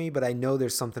agrees with me, but I know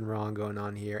there's something wrong going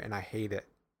on here, and I hate it.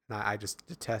 And I just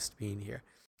detest being here.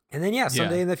 And then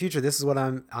someday in the future, this is what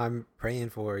I'm praying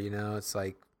for. It's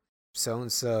like so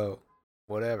and so,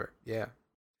 whatever. Yeah,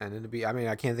 and then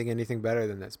I can't think of anything better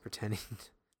than this.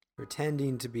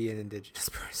 Pretending to be an indigenous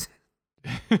person.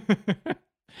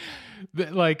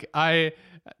 Like I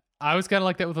was kind of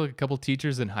like that with like a couple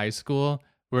teachers in high school.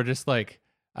 Where just like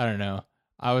I don't know.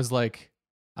 I was like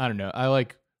I don't know. I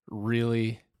like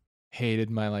really hated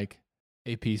my like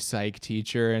AP Psych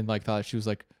teacher and like thought she was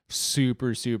like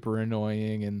super super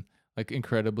annoying and like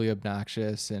incredibly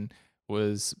obnoxious and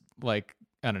was like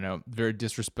I don't know, very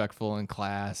disrespectful in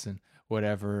class and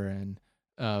whatever. And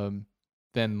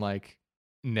then like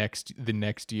the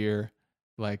next year,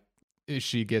 like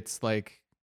she gets like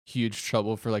huge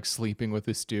trouble for like sleeping with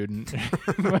a student.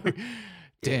 Like,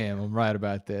 damn, I'm right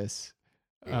about this.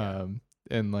 Yeah.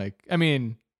 And like I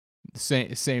mean,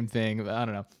 same thing. I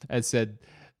don't know. I said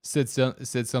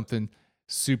something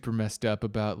super messed up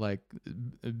about like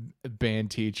a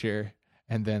band teacher,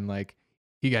 and then like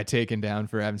he got taken down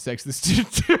for having sex with the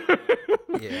student.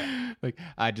 Yeah. Like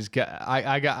I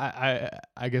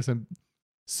guess I'm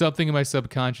something in my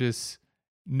subconscious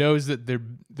knows that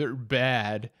they're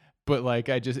bad, but like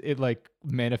it like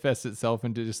manifests itself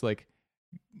into just like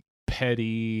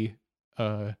petty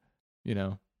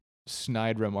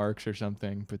snide remarks or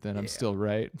something, but then I'm still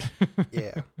right.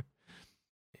 Yeah.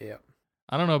 Yeah.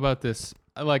 I don't know about this.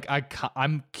 Like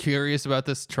I'm curious about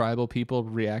this tribal people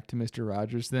react to Mr.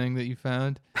 Rogers thing that you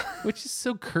found, which is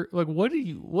so like what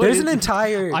There's an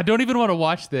entire I don't even want to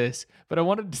watch this, but I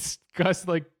want to discuss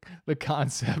like the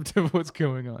concept of what's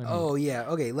going on. Oh yeah.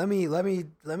 Okay, let me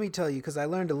tell you, cuz I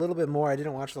learned a little bit more. I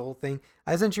didn't watch the whole thing.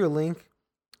 I sent you a link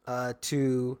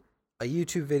to a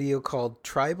YouTube video called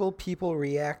Tribal People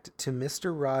React to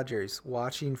Mr. Rogers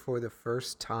Watching for the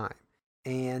First Time.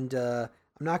 And I'm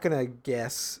not going to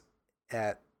guess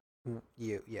at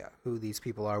who these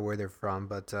people are, where they're from,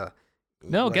 but no,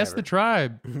 whatever. Guess the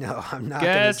tribe. No, I'm not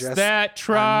Guess gonna that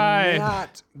tribe. I'm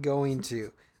not going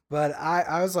to. But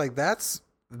I was like, that's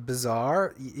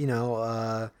bizarre.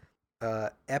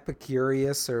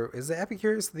 Epicurious, or is the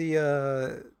Epicurious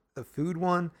the food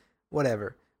one?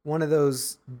 Whatever. One of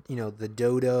those, the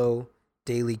dodo,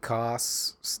 daily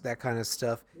costs, that kind of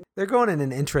stuff. They're going in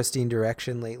an interesting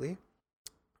direction lately.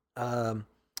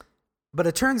 But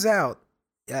it turns out,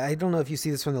 I don't know if you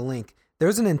see this from the link,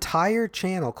 there's an entire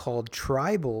channel called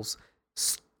Tribals,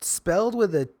 spelled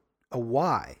with a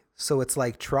Y. So it's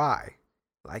like try.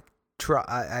 Like try.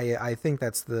 I think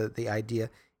that's the idea.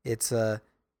 It's a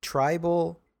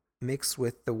tribal mixed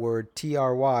with the word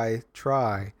TRY,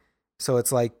 try. So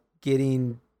it's like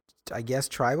getting, I guess,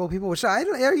 tribal people, which are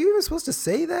you even supposed to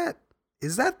say that?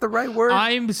 Is that the right word?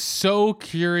 I'm so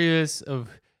curious of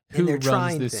who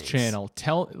runs this channel.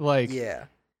 Yeah.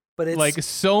 But it's like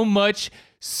so much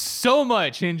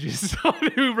hinges on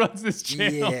who runs this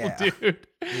channel, dude.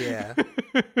 Yeah.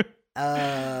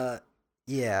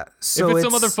 Yeah. So if it's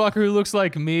some motherfucker who looks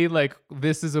like me, like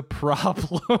this is a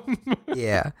problem.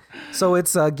 Yeah. So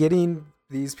it's getting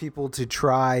these people to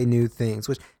try new things.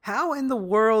 Which, how in the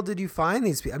world did you find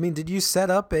these people? I mean, did you set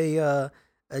up a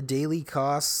daily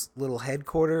costs little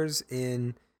headquarters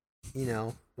in,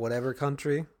 whatever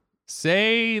country?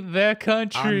 Say the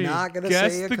country. I'm not gonna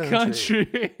guess say a the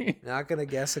country. Not gonna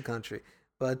guess a country.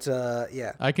 But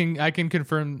yeah. I can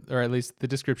confirm, or at least the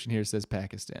description here says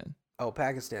Pakistan. Oh,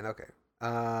 Pakistan. Okay.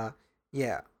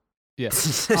 Yeah. Yeah.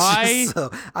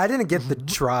 I didn't get the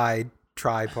try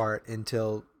part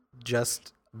until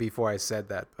just before I said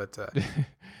that, but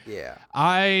yeah.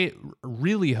 I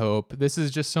really hope this is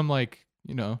just some like,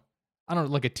 I don't know,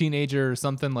 like a teenager or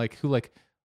something like who like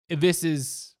this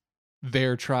is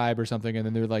their tribe or something, and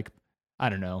then they're like, I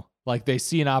don't know, like they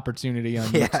see an opportunity on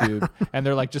YouTube and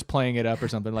they're like just playing it up or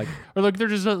something, like, or like they're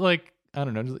just like, I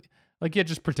don't know,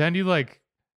 just pretend you like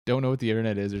don't know what the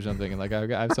internet is or something, and like I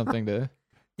have something to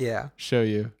show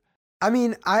you. I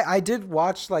mean, I did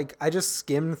watch, like, I just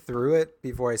skimmed through it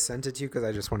before I sent it to you because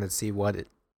I just wanted to see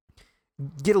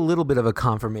get a little bit of a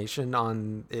confirmation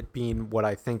on it being what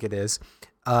I think it is.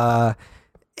 And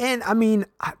I mean,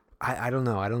 I don't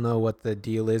know. I don't know what the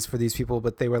deal is for these people,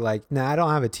 but they were like, nah, I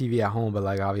don't have a TV at home, but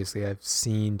like, obviously I've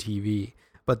seen TV,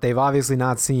 but they've obviously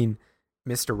not seen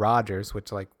Mr. Rogers,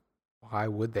 which, like, why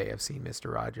would they have seen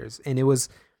Mr. Rogers? And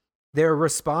their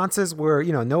responses were,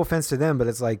 no offense to them, but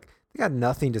it's like, they got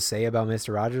nothing to say about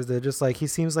Mr. Rogers. They're just like, he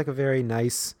seems like a very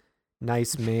nice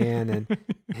man, and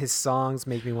his songs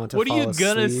make me want to What are fall you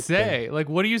gonna asleep, say? Like,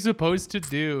 what are you supposed to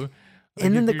do?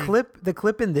 And then Like, the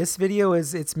clip in this video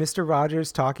it's Mr.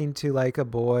 Rogers talking to, like, a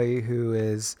boy who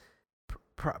is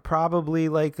probably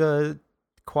like a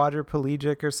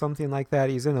quadriplegic or something like that.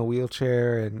 He's in a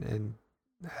wheelchair and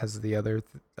has the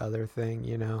other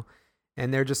thing,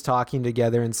 and they're just talking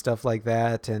together and stuff like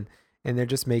that, and they're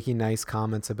just making nice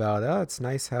comments about, oh, it's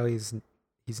nice how he's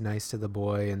nice to the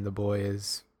boy, and the boy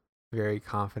is very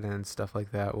confident and stuff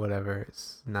like that. Whatever,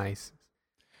 it's nice.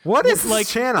 What is like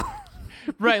this channel?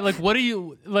 Right, like, what are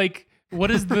you, like, what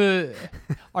is the,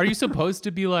 are you supposed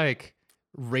to be, like,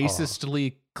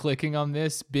 racistly clicking on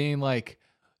this, being like,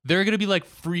 they're gonna be, like,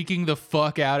 freaking the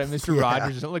fuck out at Mr.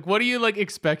 Rogers? Like, what are you, like,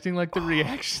 expecting, like, the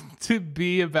reaction to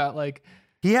be about, like,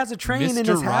 He has a train in Mr.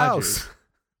 his Rogers?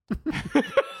 house.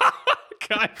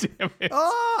 God damn it.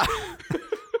 Oh!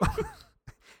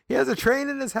 He has a train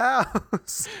in his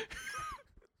house.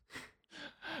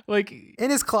 Like,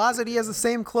 In his closet, he has the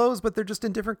same clothes, but they're just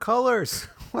in different colors.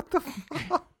 What the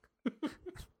fuck?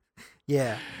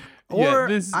 Yeah. Or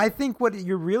I think what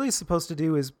you're really supposed to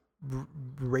do is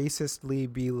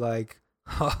racistly be like,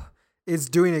 is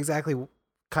doing exactly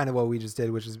kind of what we just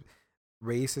did, which is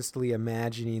racistly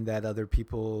imagining that other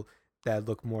people that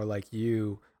look more like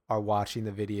you are watching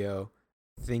the video,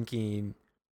 thinking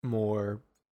more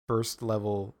first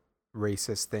level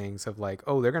racist things of like,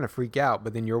 oh, they're gonna freak out,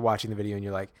 but then you're watching the video and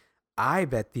you're like, I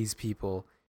bet these people,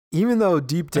 even though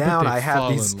deep down I have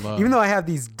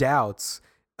these doubts,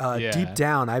 deep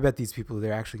down I bet these people,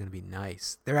 they're actually gonna be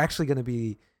nice. They're actually gonna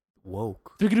be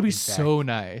woke. they're gonna be so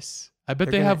nice. I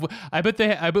bet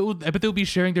they'll be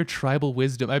sharing their tribal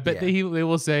wisdom. I bet they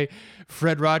will say,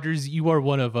 Fred Rogers, you are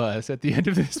one of us at the end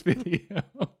of this video.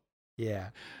 Yeah.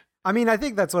 I mean, I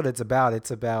think that's what it's about.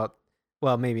 It's about,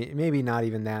 well, maybe not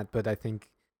even that, but I think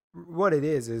what it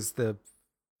is the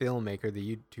filmmaker,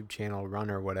 the YouTube channel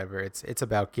runner, whatever. It's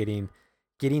about getting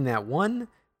that one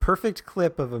perfect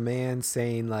clip of a man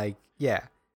saying, like, yeah,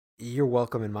 you're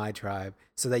welcome in my tribe,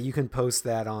 so that you can post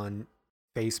that on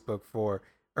Facebook or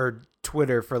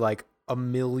Twitter for like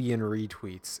 1 million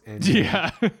retweets and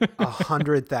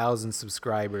 100,000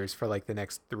 subscribers for like the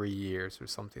next 3 years or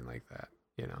something like that,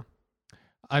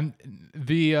 I'm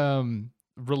the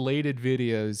related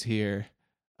videos here.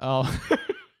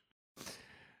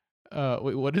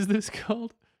 Wait, what is this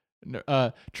called?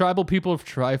 Tribal people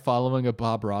try following a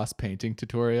Bob Ross painting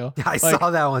tutorial. I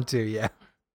saw that one too. Yeah.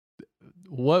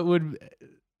 What would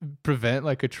prevent,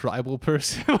 like, a tribal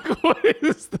person? Like, what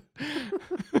is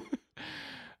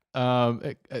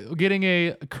getting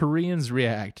a Koreans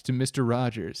react to Mr.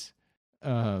 Rogers.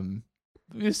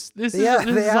 This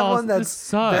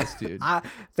sucks, dude.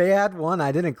 They had one.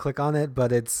 I didn't click on it,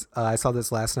 but it's. I saw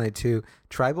this last night too.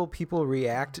 Tribal people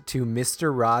react to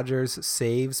Mr. Rogers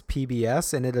saves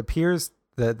PBS, and it appears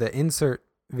the insert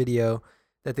video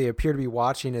that they appear to be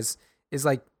watching is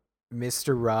like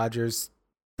Mr. Rogers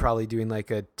probably doing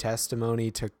like a testimony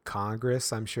to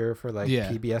Congress. I'm sure for like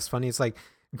PBS Funny. It's like,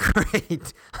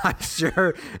 great. I'm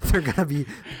sure they're going to be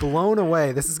blown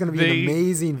away. This is going to be an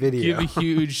amazing video. Give a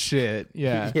huge shit.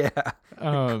 Yeah. Yeah.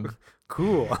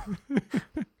 Cool.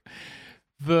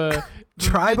 The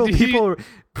tribal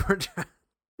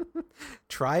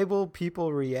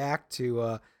people react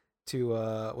to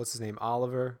what's his name?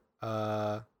 Oliver.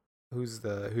 Who's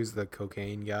the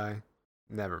cocaine guy?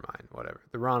 Never mind. Whatever.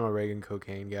 The Ronald Reagan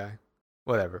cocaine guy.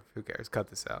 Whatever. Who cares? Cut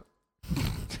this out.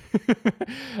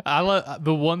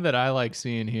 The one that I like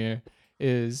seeing here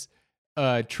is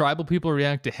tribal people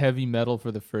react to heavy metal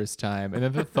for the first time, and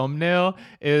then the thumbnail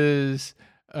is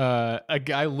a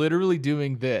guy literally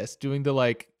doing the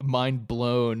like mind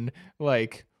blown,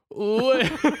 like, what?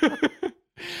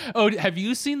 Oh, have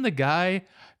you seen the guy?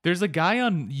 There's a guy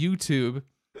on YouTube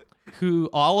who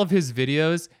all of his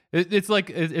videos, it's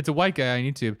a white guy on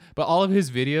YouTube, but all of his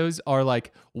videos are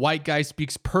like, white guy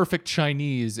speaks perfect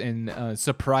Chinese and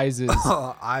surprises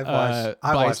I've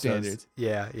watched those.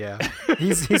 Yeah.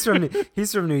 He's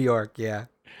from New York. Yeah.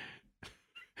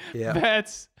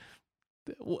 That's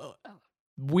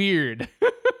weird.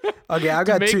 Okay, I've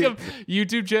To got make two. a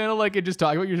YouTube channel like and just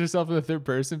talk about yourself in the third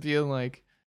person, feeling like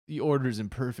the order's in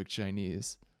perfect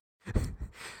Chinese.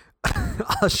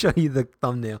 I'll show you the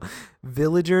thumbnail.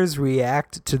 Villagers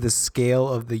react to the scale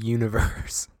of the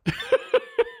universe.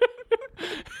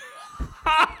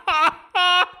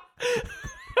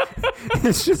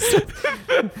 It's just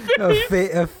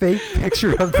a fake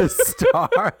picture of the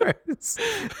stars.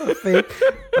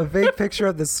 A fake picture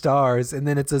of the stars, and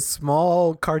then it's a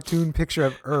small cartoon picture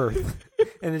of Earth,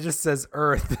 and it just says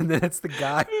Earth, and then it's the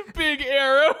guy. Big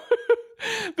arrow.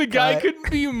 The guy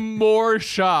couldn't be more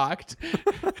shocked.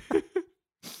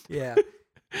 Yeah.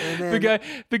 And then,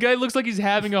 The guy looks like he's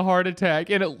having a heart attack,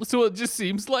 and so it just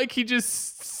seems like he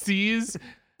just sees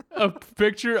a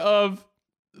picture of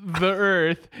the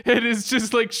Earth and is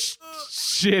just like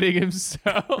shitting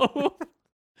himself.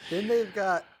 then they've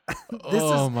got.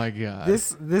 My god!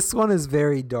 This one is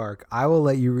very dark. I will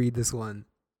let you read this one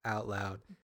out loud.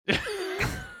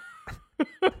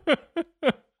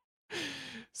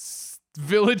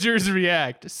 Villagers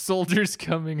react. Soldiers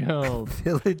coming home.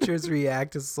 Villagers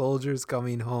react to soldiers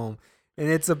coming home, and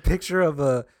it's a picture of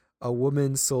a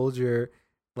woman soldier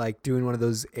like doing one of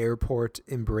those airport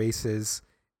embraces,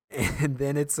 and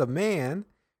then it's a man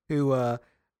who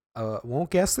won't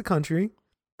guess the country.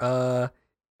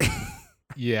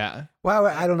 Yeah. Well,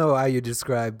 I don't know how you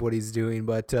describe what he's doing,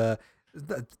 but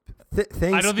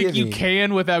Thanksgiving. I don't think you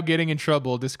can without getting in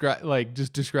trouble. Just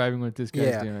describing what this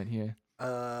guy's doing here.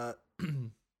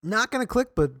 Not gonna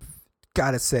click, but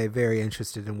gotta say, very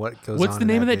interested in what goes on. What's the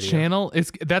name of that video. channel?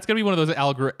 That's gonna be one of those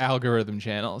algorithm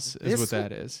channels. Is what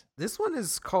that is. This one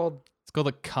is called It's called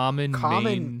a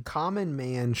Common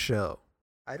Man Show.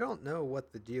 I don't know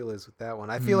what the deal is with that one.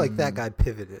 I feel like that guy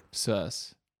pivoted.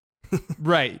 Sus.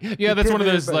 Right. Yeah, that's one of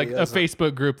those like a doesn't.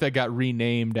 Facebook group that got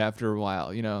renamed after a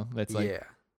while. You know, that's like Yeah.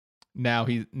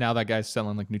 now that guy's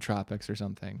selling like nootropics or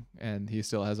something, and he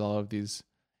still has all of these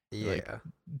Yeah.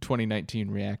 2019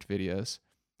 React videos.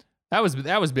 That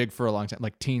was big for a long time.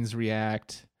 Like teens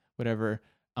react, whatever.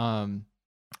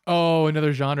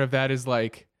 Another genre of that is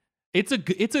like it's a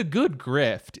good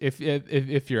grift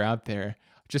if you're out there,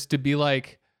 just to be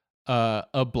like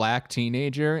a black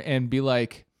teenager and be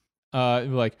like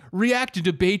reacted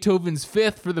to Beethoven's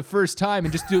Fifth for the first time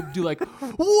and just do like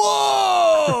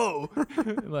whoa,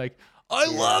 like I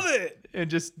love it, and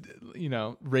just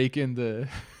rake in the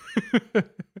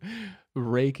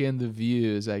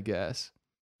views, I guess.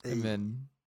 And then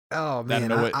Oh I man, don't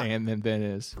know what and then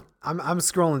is. I'm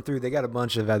scrolling through. They got a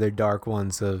bunch of other dark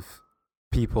ones of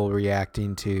people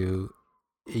reacting to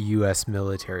U.S.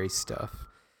 military stuff.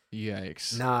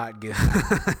 Yikes. Not good.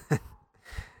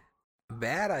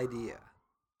 Bad idea.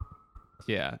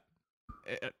 Yeah.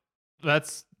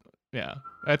 That's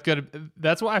gotta.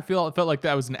 That's why I felt like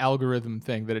that was an algorithm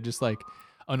thing, that it just like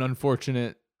an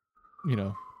unfortunate,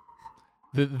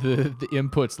 the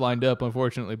inputs lined up,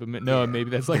 unfortunately, but no, maybe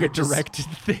that's like a directed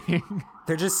thing.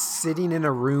 They're just sitting in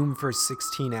a room for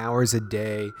 16 hours a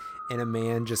day, and a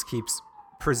man just keeps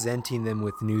presenting them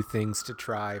with new things to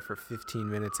try for 15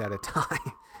 minutes at a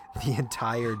time the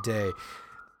entire day.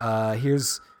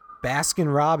 Here's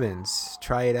Baskin Robbins.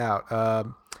 Try it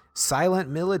out. Silent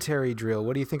military drill.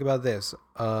 What do you think about this?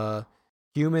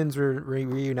 Humans were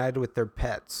reunited with their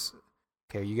pets.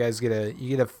 Okay, you guys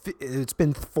it's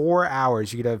been 4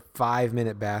 hours. You get a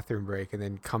 5-minute bathroom break and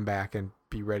then come back and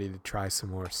be ready to try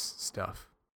some more stuff.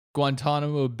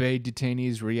 Guantanamo Bay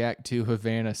detainees react to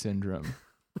Havana syndrome.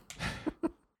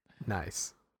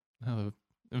 Nice. Oh,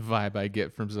 the vibe I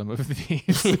get from some of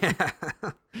these. Yeah.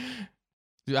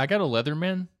 Dude, I got a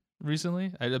Leatherman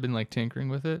recently. I've been like tinkering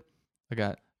with it. I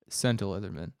got sent a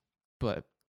Leatherman, but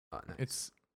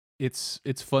nice.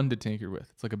 it's fun to tinker with.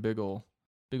 It's like a big old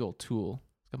tool.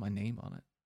 It's got my name on it.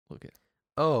 Look at.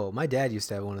 Oh, my dad used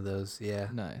to have one of those. Yeah.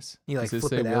 Nice. You like Does it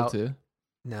flip say it Will out. too?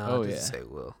 No, it doesn't say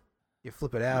will. You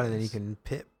flip it out and then you Nice. can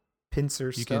pincer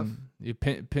You stuff.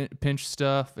 pinch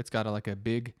stuff. It's got a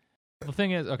big. The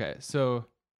thing is, okay, so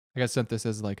I got sent this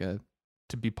as like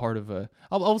to be part of a.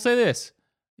 I'll say this.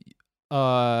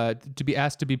 To be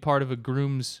asked to be part of a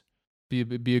be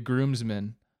a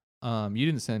groomsman. You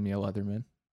didn't send me a Leatherman,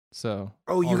 so.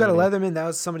 Oh, you got a already- Leatherman? That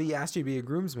was somebody asked you to be a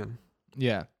groomsman.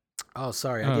 Yeah. Oh,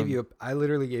 sorry. I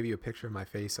literally gave you a picture of my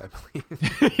face, I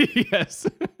believe. Yes.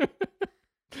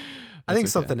 I think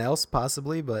That's okay. something else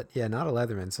possibly, but yeah, not a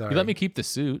Leatherman. Sorry. You let me keep the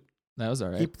suit. That was all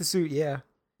right. keep the suit, yeah.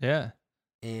 Yeah.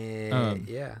 And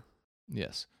yeah.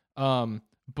 Yes.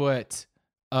 But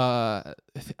I'm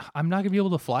not gonna be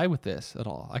able to fly with this at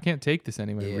all. I can't take this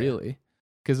anywhere Yeah. really,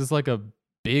 because it's like a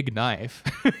big knife.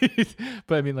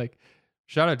 But I mean, like,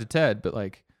 shout out to Ted, but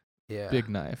like, Yeah. big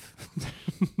knife.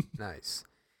 Nice.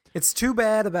 It's too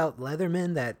bad about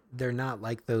Leatherman that they're not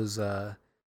like those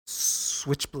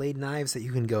switchblade knives that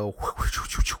you can go,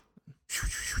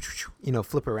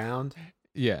 flip around.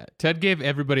 Yeah, Ted gave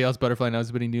everybody else butterfly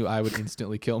knives, but he knew I would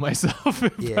instantly kill myself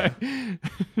if I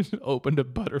opened a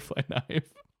butterfly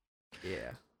knife.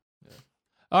 Yeah.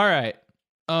 All right.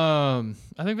 I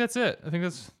think that's it. I think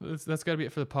that's got to be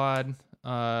it for the pod.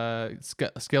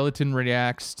 Skeleton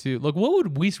reacts to look. What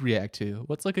would we react to?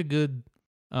 What's like a good?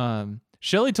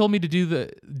 Shelly told me to do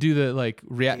the like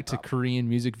react K-pop. to Korean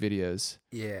music videos.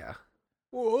 Yeah.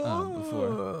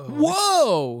 Before.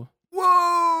 Whoa.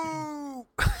 Whoa.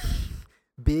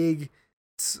 Big.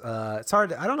 It's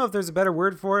hard. I don't know if there's a better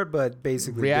word for it, but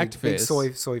basically, React big face.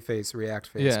 soy face, react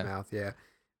face, Yeah. mouth. Yeah.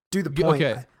 Do the point.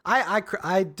 Okay.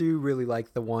 I do really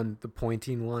like the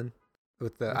pointing one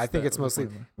with the. I think it's What's mostly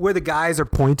the point where the guys are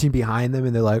pointing behind them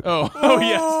and they're like, Oh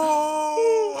yes.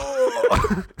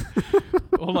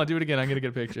 Hold on, do it again. I'm gonna get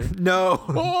a picture. No.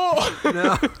 Oh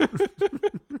No.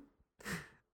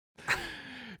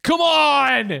 Come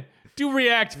on, do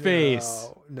react face.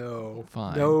 No.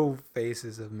 Fine. No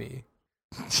faces of me.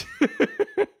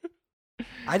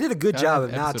 I did a good Gotta job have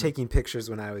of not episode- taking pictures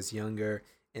when I was younger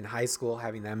in high school,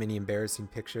 having that many embarrassing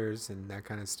pictures and that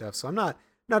kind of stuff. So I'm not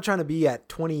trying to be at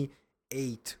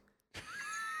 28.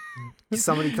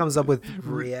 Somebody comes up with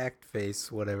react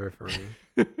face, whatever for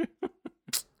me.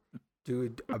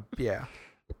 Dude, yeah.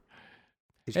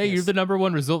 Hey, you're the number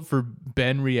one result for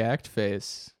Ben React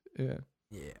face. Yeah.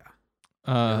 Yeah.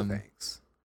 No thanks.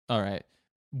 All right.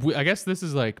 I guess this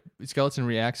is like Skeleton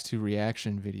reacts to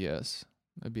reaction videos.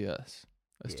 That'd be us.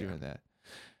 Us Yeah. doing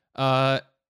that.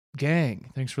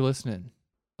 Gang, thanks for listening.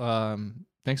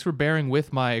 Thanks for bearing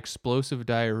with my explosive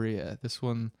diarrhea. This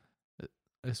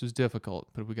was difficult,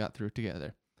 but we got through it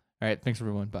together. All right. Thanks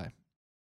everyone. Bye.